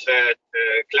if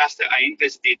clusters are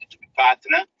interested to be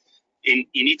partner in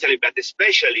Italy, but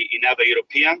especially in other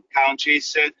European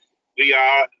countries, we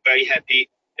are very happy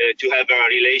to have a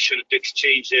relation to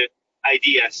exchange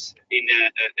ideas in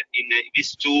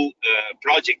these two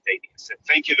project ideas.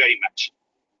 Thank you very much.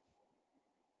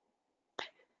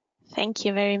 Thank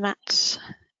you very much.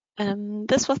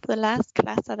 This was the last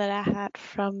cluster that I had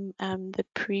from the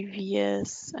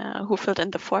previous who filled in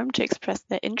the form to express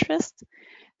their interest.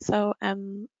 So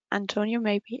Antonio,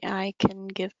 maybe I can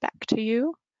give back to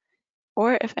you.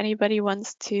 Or if anybody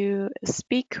wants to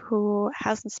speak who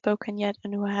hasn't spoken yet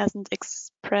and who hasn't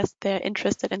expressed their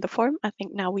interest in the form, I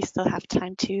think now we still have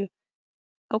time to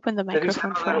open the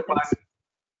microphone for others.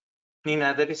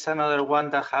 Nina, there is another one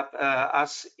that have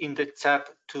asked in the chat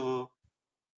to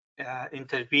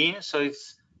intervene. So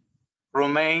it's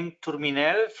Romain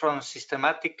Tourminel from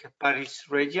Systematic Paris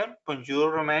region.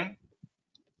 Bonjour, Romain.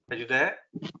 Are you there?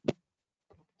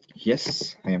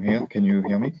 Yes, I am here. Can you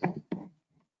hear me?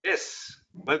 Yes,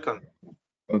 welcome.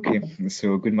 Okay,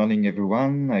 so good morning,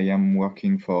 everyone. I am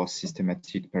working for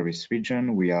Systematic Paris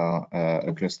region. We are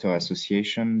a cluster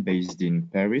association based in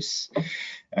Paris,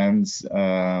 and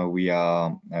we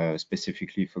are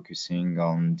specifically focusing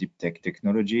on deep tech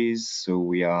technologies. So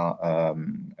we are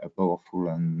a powerful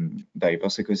and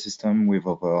diverse ecosystem with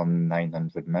over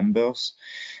 900 members,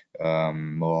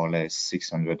 more or less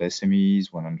 600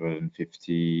 SMEs,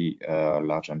 150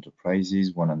 large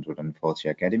enterprises, 140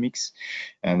 academics,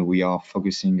 and we are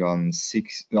focusing on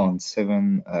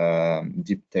seven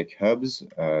deep tech hubs,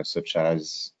 such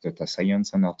as data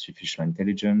science and artificial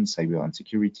intelligence, cyber and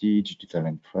security, digital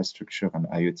infrastructure and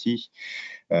IoT,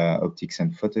 optics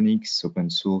and photonics, open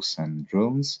source and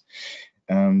drones.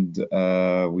 And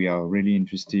we are really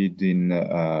interested in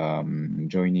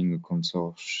joining a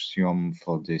consortium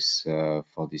for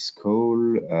this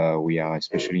call. We are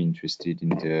especially interested in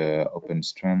the open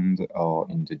strand or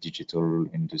in the digital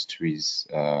industries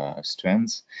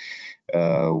strands.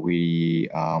 We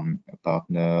are a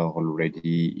partner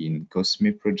already in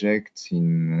COSME project,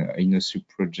 in INOSUB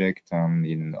project, and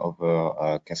in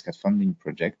other Cascade funding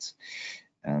projects.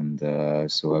 And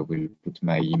so I will put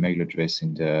my email address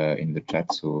in the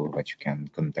chat so that you can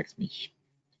contact me.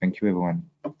 Thank you, everyone.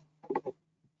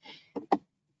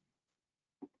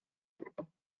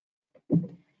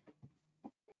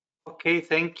 Okay,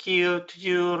 thank you to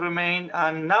you, Romain.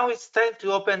 And now it's time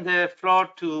to open the floor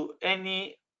to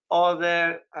any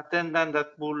other attendant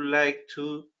that would like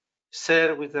to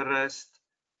share with the rest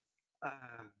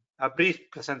a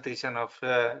brief presentation of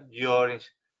your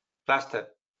cluster.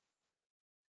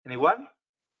 Anyone?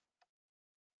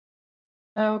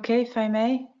 Okay, if I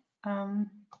may.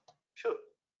 Sure.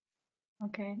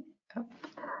 Okay.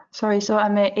 Sorry, so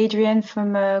I'm Adrienne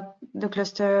from the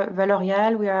cluster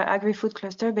Valorial. We are agri-food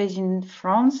cluster based in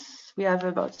France. We have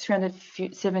about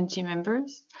 370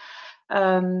 members.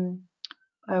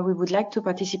 We would like to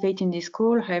participate in this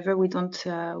call. However, we don't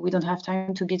have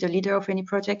time to be the leader of any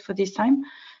project for this time.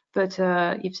 But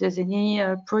if there's any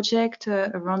project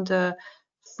around the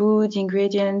food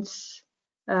ingredients,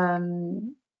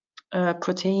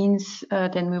 proteins,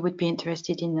 then we would be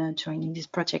interested in joining this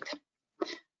project.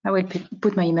 I will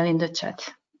put my email in the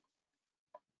chat.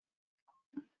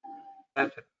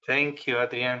 Perfect. Thank you,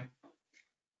 Adrienne.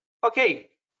 Okay,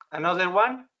 another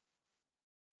one.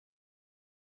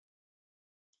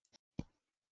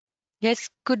 Yes,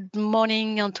 good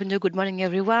morning, Antonio. Good morning,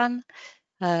 everyone.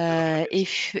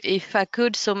 If I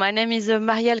could, so my name is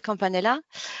Marielle Campanella.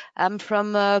 I'm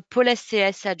from Pôle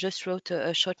SCS. I just wrote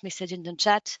a short message in the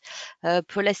chat.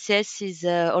 Pôle SCS is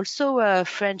also a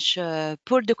French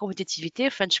pôle de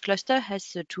compétitivité, French cluster,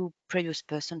 as the two previous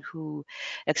persons who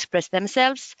expressed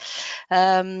themselves.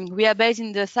 We are based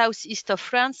in the southeast of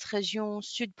France, Région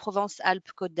Sud,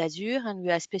 Provence-Alpes-Côte d'Azur, and we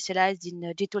are specialized in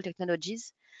digital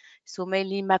technologies. So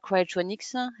mainly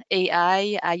microelectronics,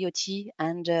 AI, IoT,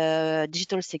 and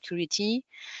digital security.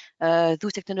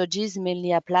 Those technologies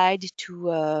mainly applied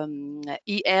to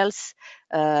e-health,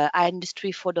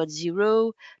 industry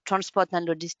 4.0, transport and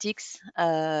logistics,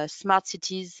 smart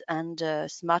cities, and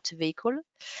smart vehicle.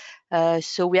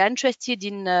 So we are interested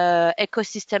in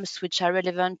ecosystems which are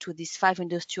relevant to these 5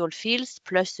 industrial fields,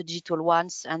 plus the digital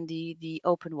ones and the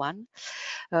open one.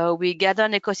 We gather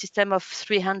an ecosystem of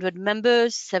 300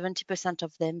 members, 70%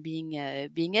 of them being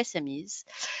SMEs.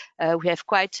 We have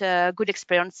quite good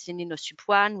experience in InnoSup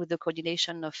 1 with the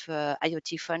coordination of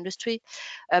IoT for industry.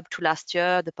 Up to last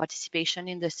year, the participation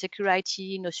in the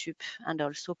security InnoSup and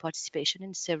also participation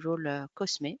in several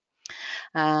COSME.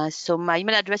 So my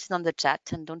email address is on the chat,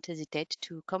 and don't hesitate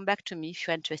to come back to me if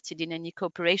you're interested in any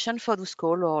cooperation for this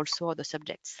call or also other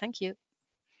subjects. Thank you.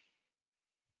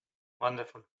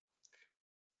 Wonderful.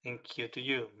 Thank you to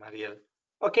you, Mariel.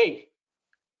 Okay,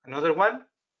 another one.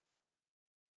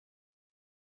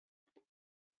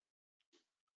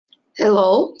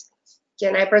 Hello,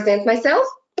 can I present myself?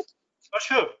 Oh,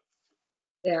 sure.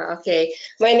 Yeah, okay.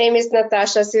 My name is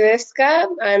Natasha Silevska.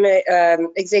 I'm a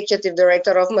Executive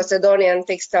Director of Macedonian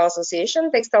Textile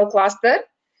Association, Textile Cluster.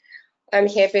 I'm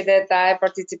happy that I'm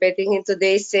participating in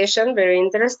today's session, very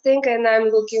interesting, and I'm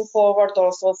looking forward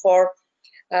also for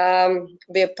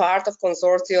be a part of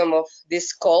consortium of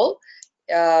this call.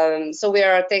 So we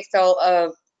are a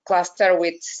textile cluster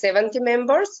with 70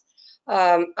 members.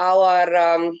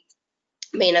 Our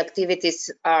main activities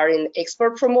are in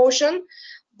export promotion,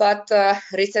 but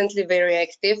recently very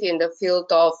active in the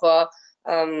field of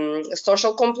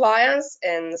social compliance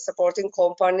and supporting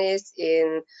companies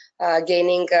in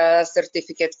gaining a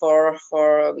certificate for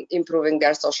improving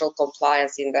their social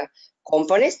compliance in the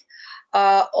companies.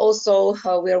 Also,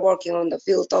 we are working on the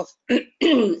field of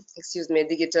excuse me,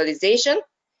 digitalization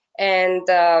and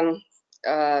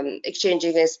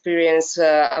exchanging experience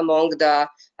among the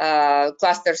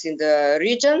clusters in the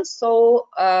region. So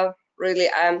really,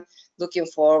 I'm looking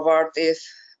forward if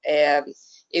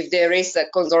there is a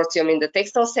consortium in the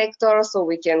textile sector, so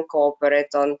we can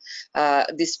cooperate on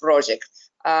this project.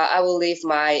 I will leave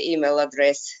my email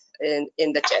address in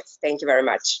the chat. Thank you very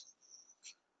much.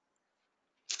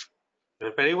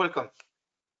 You're very welcome.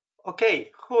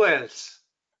 Okay, who else?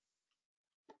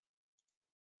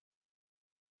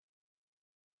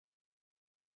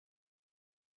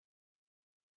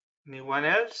 Anyone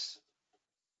else?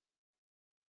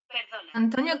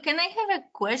 Antonio, can I have a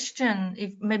question?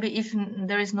 If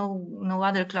there is no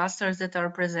other clusters that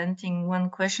are presenting, one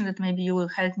question that maybe you will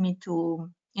help me to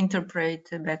interpret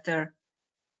better.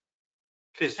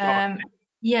 Please.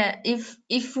 Yeah,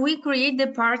 if we create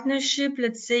the partnership,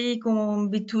 let's say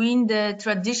between the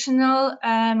traditional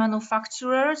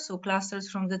manufacturers, so clusters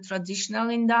from the traditional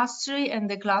industry and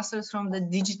the clusters from the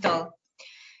digital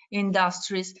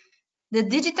industries, the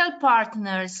digital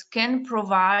partners can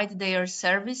provide their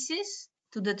services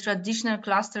to the traditional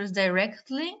clusters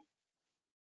directly.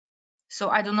 So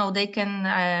I don't know, they can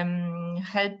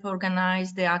help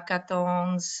organize the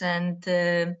hackathons and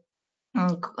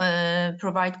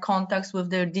provide contacts with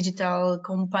their digital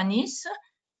companies,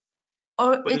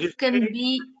 or it can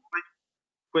be.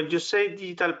 When you say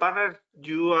digital partner, are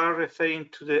you referring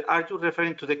to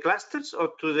the clusters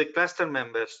or to the cluster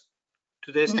members?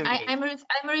 To the SME?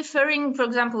 I'm referring, for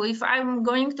example, if I'm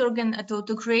going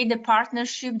to create a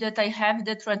partnership that I have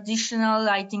the traditional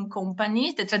lighting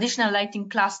companies, the traditional lighting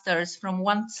clusters from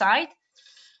one side,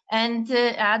 and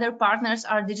other partners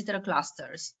are digital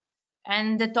clusters.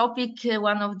 And the topic,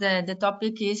 one of the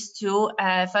topic is to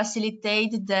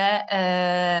facilitate the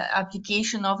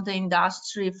application of the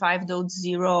industry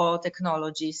 5.0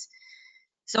 technologies.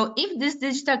 So if these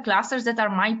digital clusters that are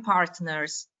my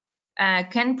partners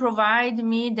can provide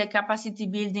me the capacity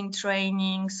building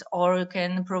trainings or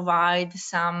can provide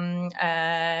some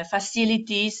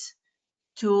facilities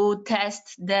to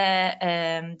test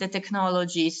the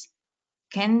technologies,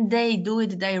 can they do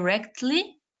it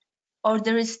directly? Or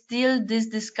there is still this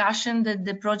discussion that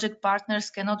the project partners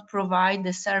cannot provide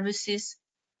the services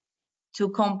to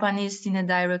companies in a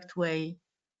direct way?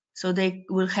 So they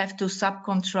will have to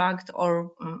subcontract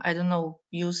or, I don't know,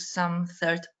 use some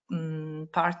third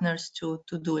partners to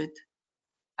do it.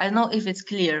 I don't know if it's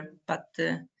clear, but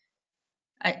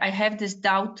I have this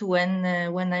doubt when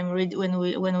we read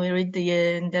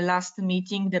the last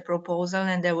meeting, the proposal,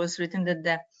 and there was written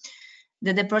that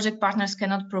the project partners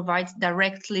cannot provide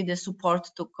directly the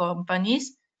support to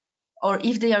companies, or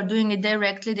if they are doing it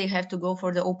directly, they have to go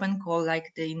for the open call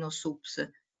like the InnoSups.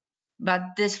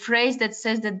 But this phrase that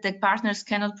says that the partners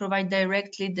cannot provide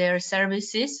directly their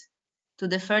services to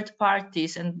the third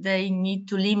parties and they need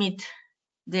to limit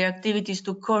their activities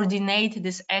to coordinate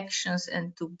these actions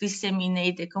and to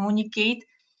disseminate and communicate,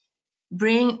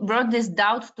 brought this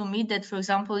doubt to me that, for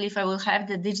example, if I will have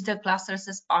the digital clusters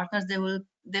as partners, they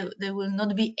will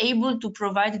not be able to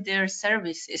provide their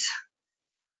services.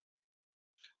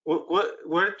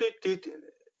 Where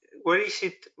is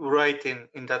it writing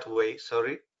in that way?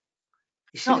 Sorry.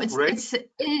 No, it's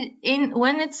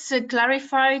when it's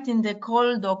clarified in the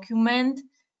call document,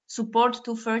 support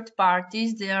to third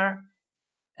parties. They are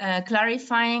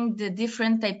clarifying the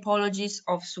different typologies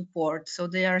of support. So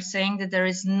they are saying that there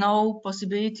is no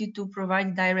possibility to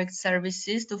provide direct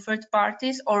services to third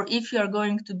parties, or if you are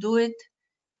going to do it,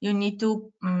 you need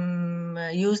to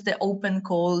use the open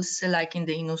calls like in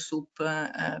the InnoSoup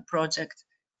project.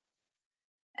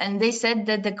 And they said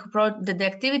that the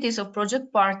activities of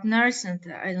project partners, and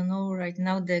I don't know right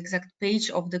now the exact page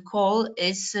of the call,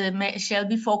 shall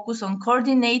be focused on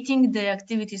coordinating the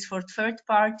activities for third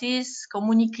parties,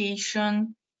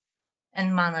 communication,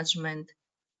 and management.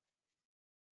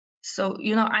 So,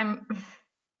 you know,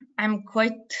 I'm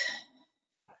quite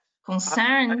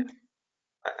concerned.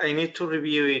 I need to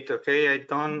review it, okay? I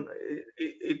don't,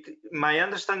 my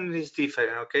understanding is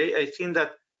different, okay? I think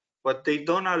that what they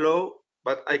don't allow,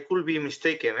 but I could be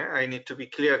mistaken. I need to be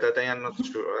clear that I am not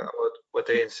sure about what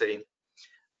I am saying.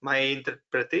 My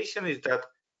interpretation is that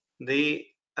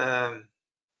they,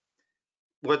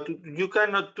 what you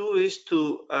cannot do is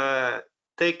to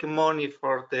take money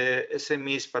for the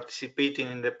SMEs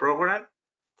participating in the program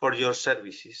for your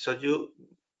services. So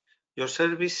your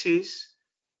services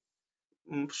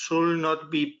should not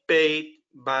be paid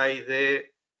by the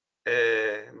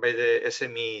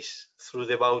SMEs through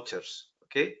the vouchers.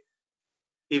 Okay,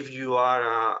 if you are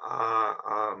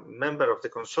a member of the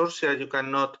consortia, you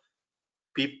cannot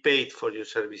be paid for your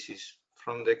services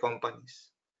from the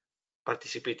companies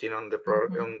participating on the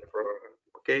program.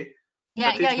 Okay.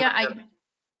 Yeah.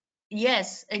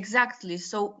 Yes, exactly.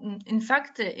 So, in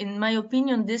fact, in my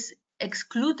opinion, this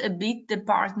exclude a bit the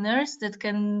partners that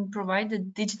can provide the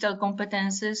digital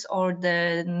competences or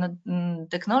the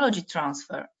technology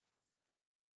transfer,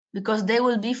 because they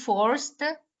will be forced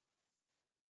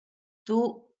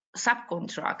to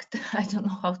subcontract. I don't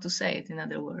know how to say it in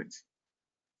other words.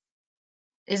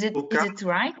 Is it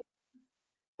right?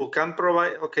 Who can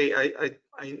provide? Okay,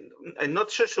 I'm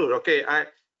not so sure. Okay,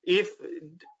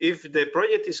 if the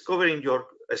project is covering your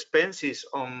expenses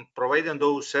on providing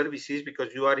those services,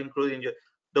 because you are including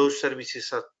those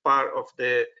services as part of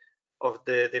the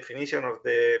definition of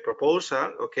the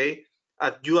proposal, okay,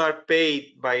 and you are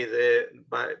paid by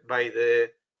the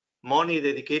money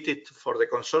dedicated for the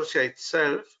consortia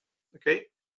itself, okay,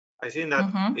 I think that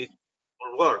it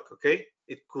will work. Okay,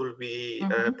 it could be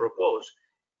proposed,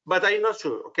 but I'm not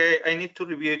sure. Okay, I need to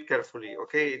review it carefully.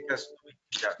 Okay,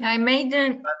 I made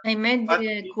the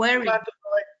query.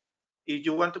 If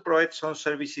you want to provide some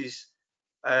services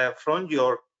from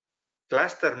your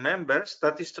cluster members,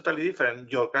 that is totally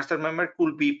different. Your cluster member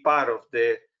could be part of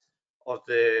the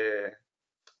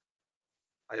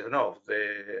I don't know,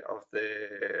 of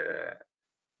the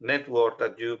network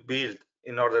that you build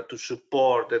in order to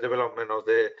support the development of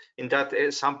in that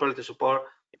example, to support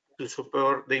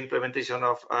the implementation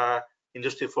of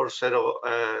Industry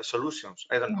 4.0 solutions.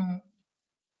 I don't know.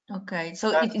 Okay,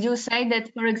 so you say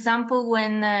that, for example,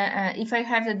 when if I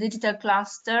have a digital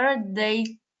cluster,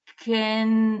 we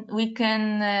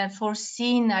can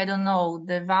foresee, I don't know,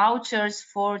 the vouchers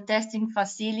for testing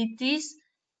facilities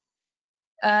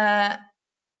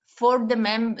for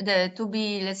the to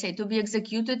be, let's say, to be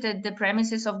executed at the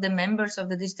premises of the members of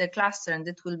the digital cluster, and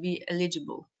that will be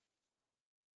eligible.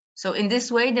 So in this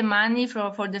way, the money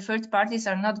for the third parties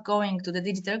are not going to the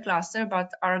digital cluster, but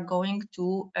are going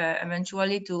to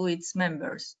eventually to its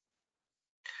members.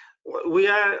 We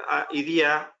are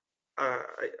IDEA,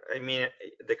 I mean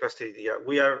the cluster IDEA.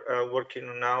 We are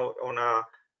working now on a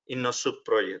InnoSoup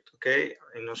project, okay,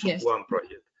 InnoSoup 1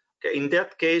 project. Okay, in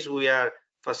that case, we are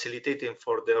facilitating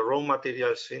for the raw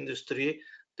materials industry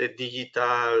the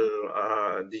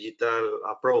digital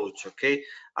approach, okay,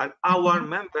 and our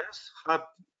members have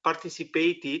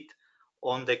participated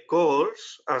on the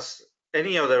calls as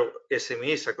any other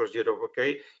SMEs across Europe,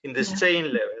 okay, in the same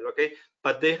level, okay,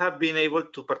 but they have been able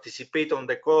to participate on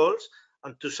the calls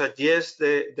and to suggest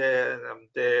their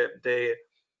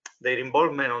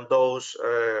involvement on those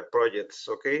projects,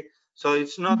 okay. So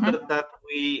it's not that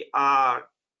we are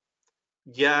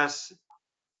just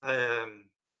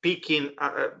picking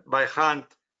by hand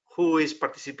who is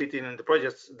participating in the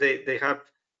projects.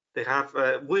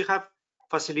 We have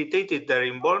facilitated their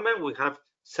involvement. We have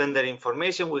sent their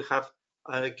information. We have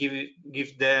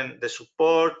give them the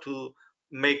support to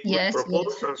make good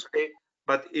proposals. Okay?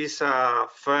 but it's a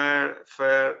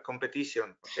fair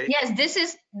competition. Okay. Yes,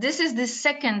 this is the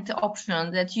second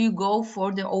option, that you go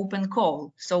for the open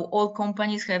call. So all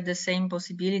companies have the same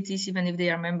possibilities, even if they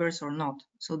are members or not.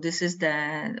 So this is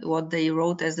what they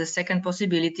wrote as the second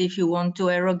possibility. If you want to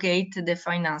erodate the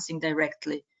financing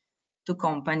directly to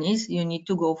companies, you need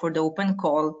to go for the open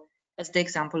call, as the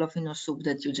example of InnoSoup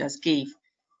that you just gave.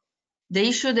 The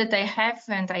issue that I have,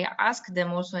 and I asked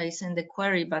them also, I sent a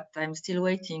query, but I'm still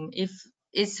waiting, if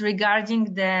it's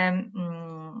regarding the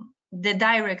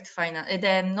direct finance,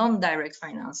 the non-direct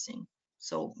financing.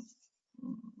 So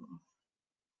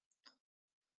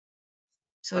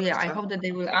yeah, I hope that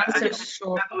they will answer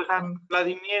short.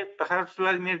 Vladimir, perhaps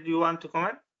Vladimir, do you want to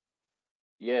comment?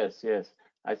 Yes.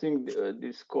 I think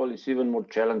this call is even more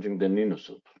challenging than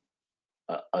InnoSoup,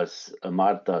 as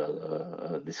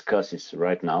Marta discusses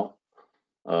right now.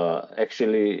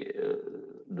 Actually,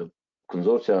 the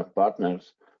consortia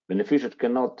partners, beneficiaries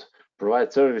cannot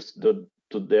provide service to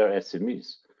their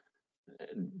SMEs.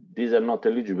 These are not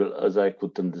eligible, as I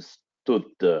could understood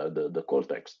the call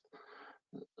text.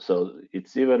 So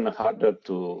it's even harder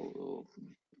to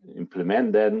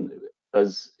implement than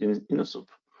as in InnoSoup.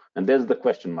 And that's the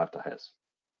question Marta has.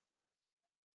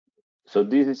 So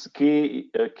this is key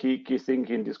thing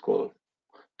in this call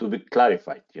to be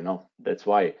clarified. That's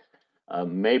why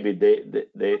maybe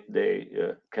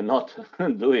they cannot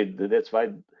do it. That's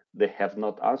why they have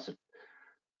not answered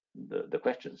the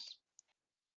questions.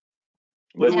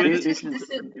 But this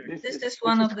is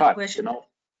one of the hard, questions.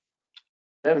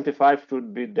 75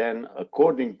 should be then,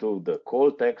 according to the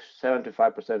call text,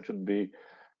 75% should be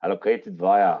allocated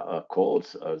via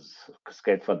calls as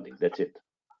cascade funding. That's it.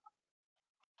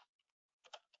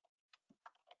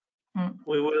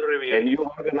 We will review. And you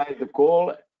organize the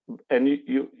call, and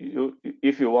you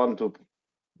if you want to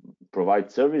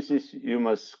provide services, you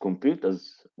must compete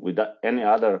as with any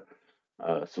other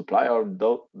supplier of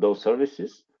those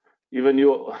services. Even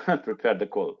you prepare the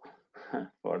call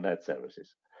for that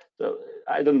services. So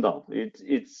I don't know.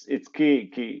 It's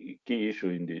key issue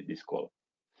in this call.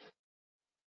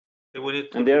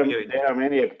 And there are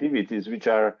many activities which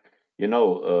are,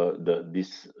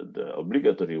 the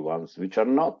obligatory ones, which are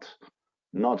not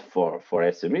for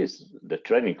SMEs. The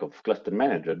training of cluster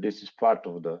manager, this is part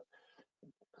of the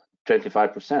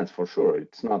 25% for sure.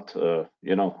 It's not, for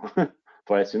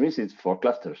SMEs, it's for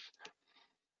clusters.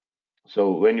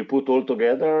 So when you put all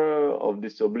together of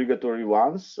these obligatory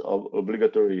ones, of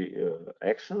obligatory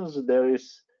actions, there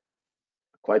is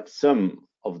quite some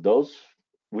of those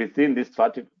within this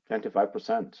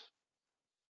 25%.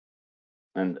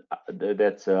 And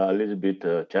that's a little bit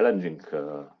challenging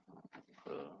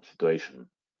situation.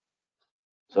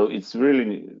 So it's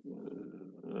really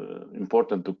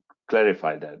important to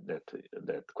clarify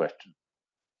that question.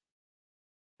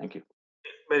 Thank you.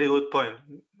 Very good point.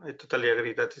 I totally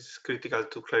agree that it's critical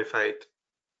to clarify it.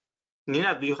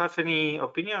 Nina, do you have any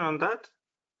opinion on that?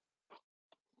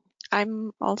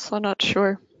 I'm also not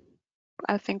sure.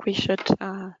 I think we should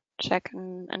check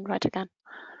and write again.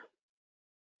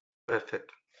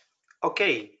 Perfect.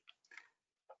 Okay,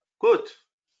 good.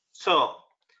 So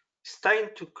it's time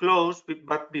to close,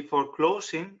 but before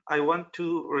closing, I want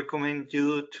to recommend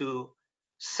you to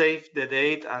save the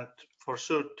date and for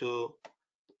sure to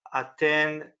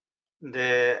attend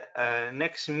the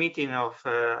next meeting of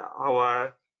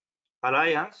our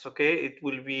alliance. Okay, it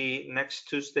will be next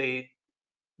Tuesday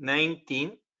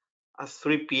 19 at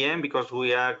 3 p.m. because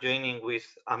we are joining with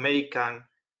American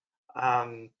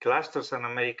clusters and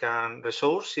American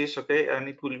resources. Okay, and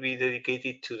it will be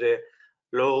dedicated to the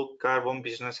low carbon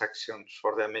business actions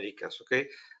for the Americas. Okay,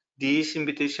 this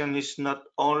invitation is not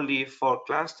only for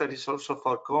clusters, it's also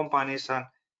for companies and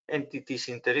entities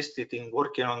interested in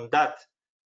working on that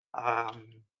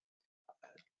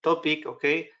topic.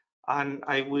 Okay, and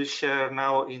I will share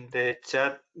now in the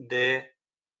chat the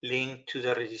link to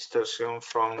the registration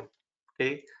form.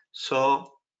 Okay,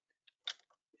 so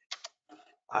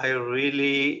I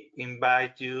really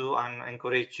invite you and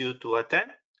encourage you to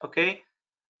attend. Okay,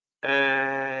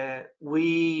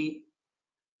 we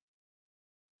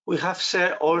have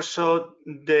shared also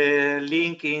the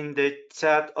link in the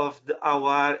chat of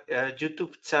our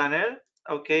YouTube channel.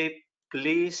 Okay,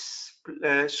 please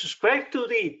subscribe to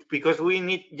it because we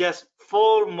need just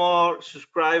 4 more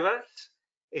subscribers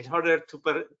in order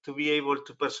to be able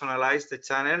to personalize the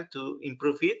channel, to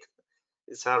improve it.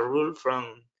 It's a rule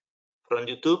from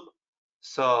YouTube.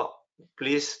 So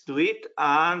please do it,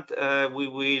 and we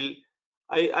will.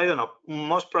 I don't know.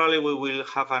 Most probably we will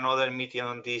have another meeting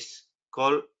on this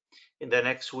call in the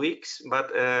next weeks,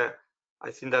 but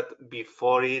I think that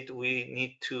before it we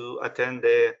need to attend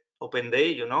the open day,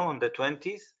 you know, on the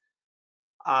 20th,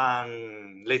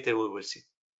 and later we will see.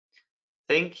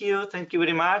 Thank you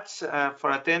very much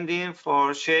for attending,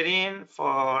 for sharing,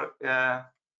 for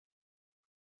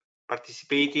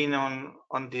participating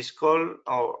on this call,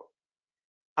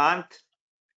 and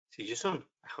see you soon,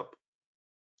 I hope.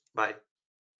 Bye.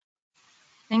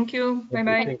 Thank you.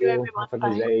 Bye-bye. Thank you. Have a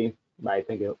good day. Bye.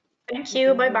 Thank you. Thank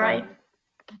you. Bye-bye.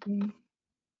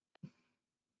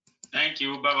 Thank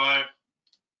you. Bye-bye.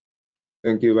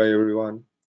 Thank you. Bye, everyone.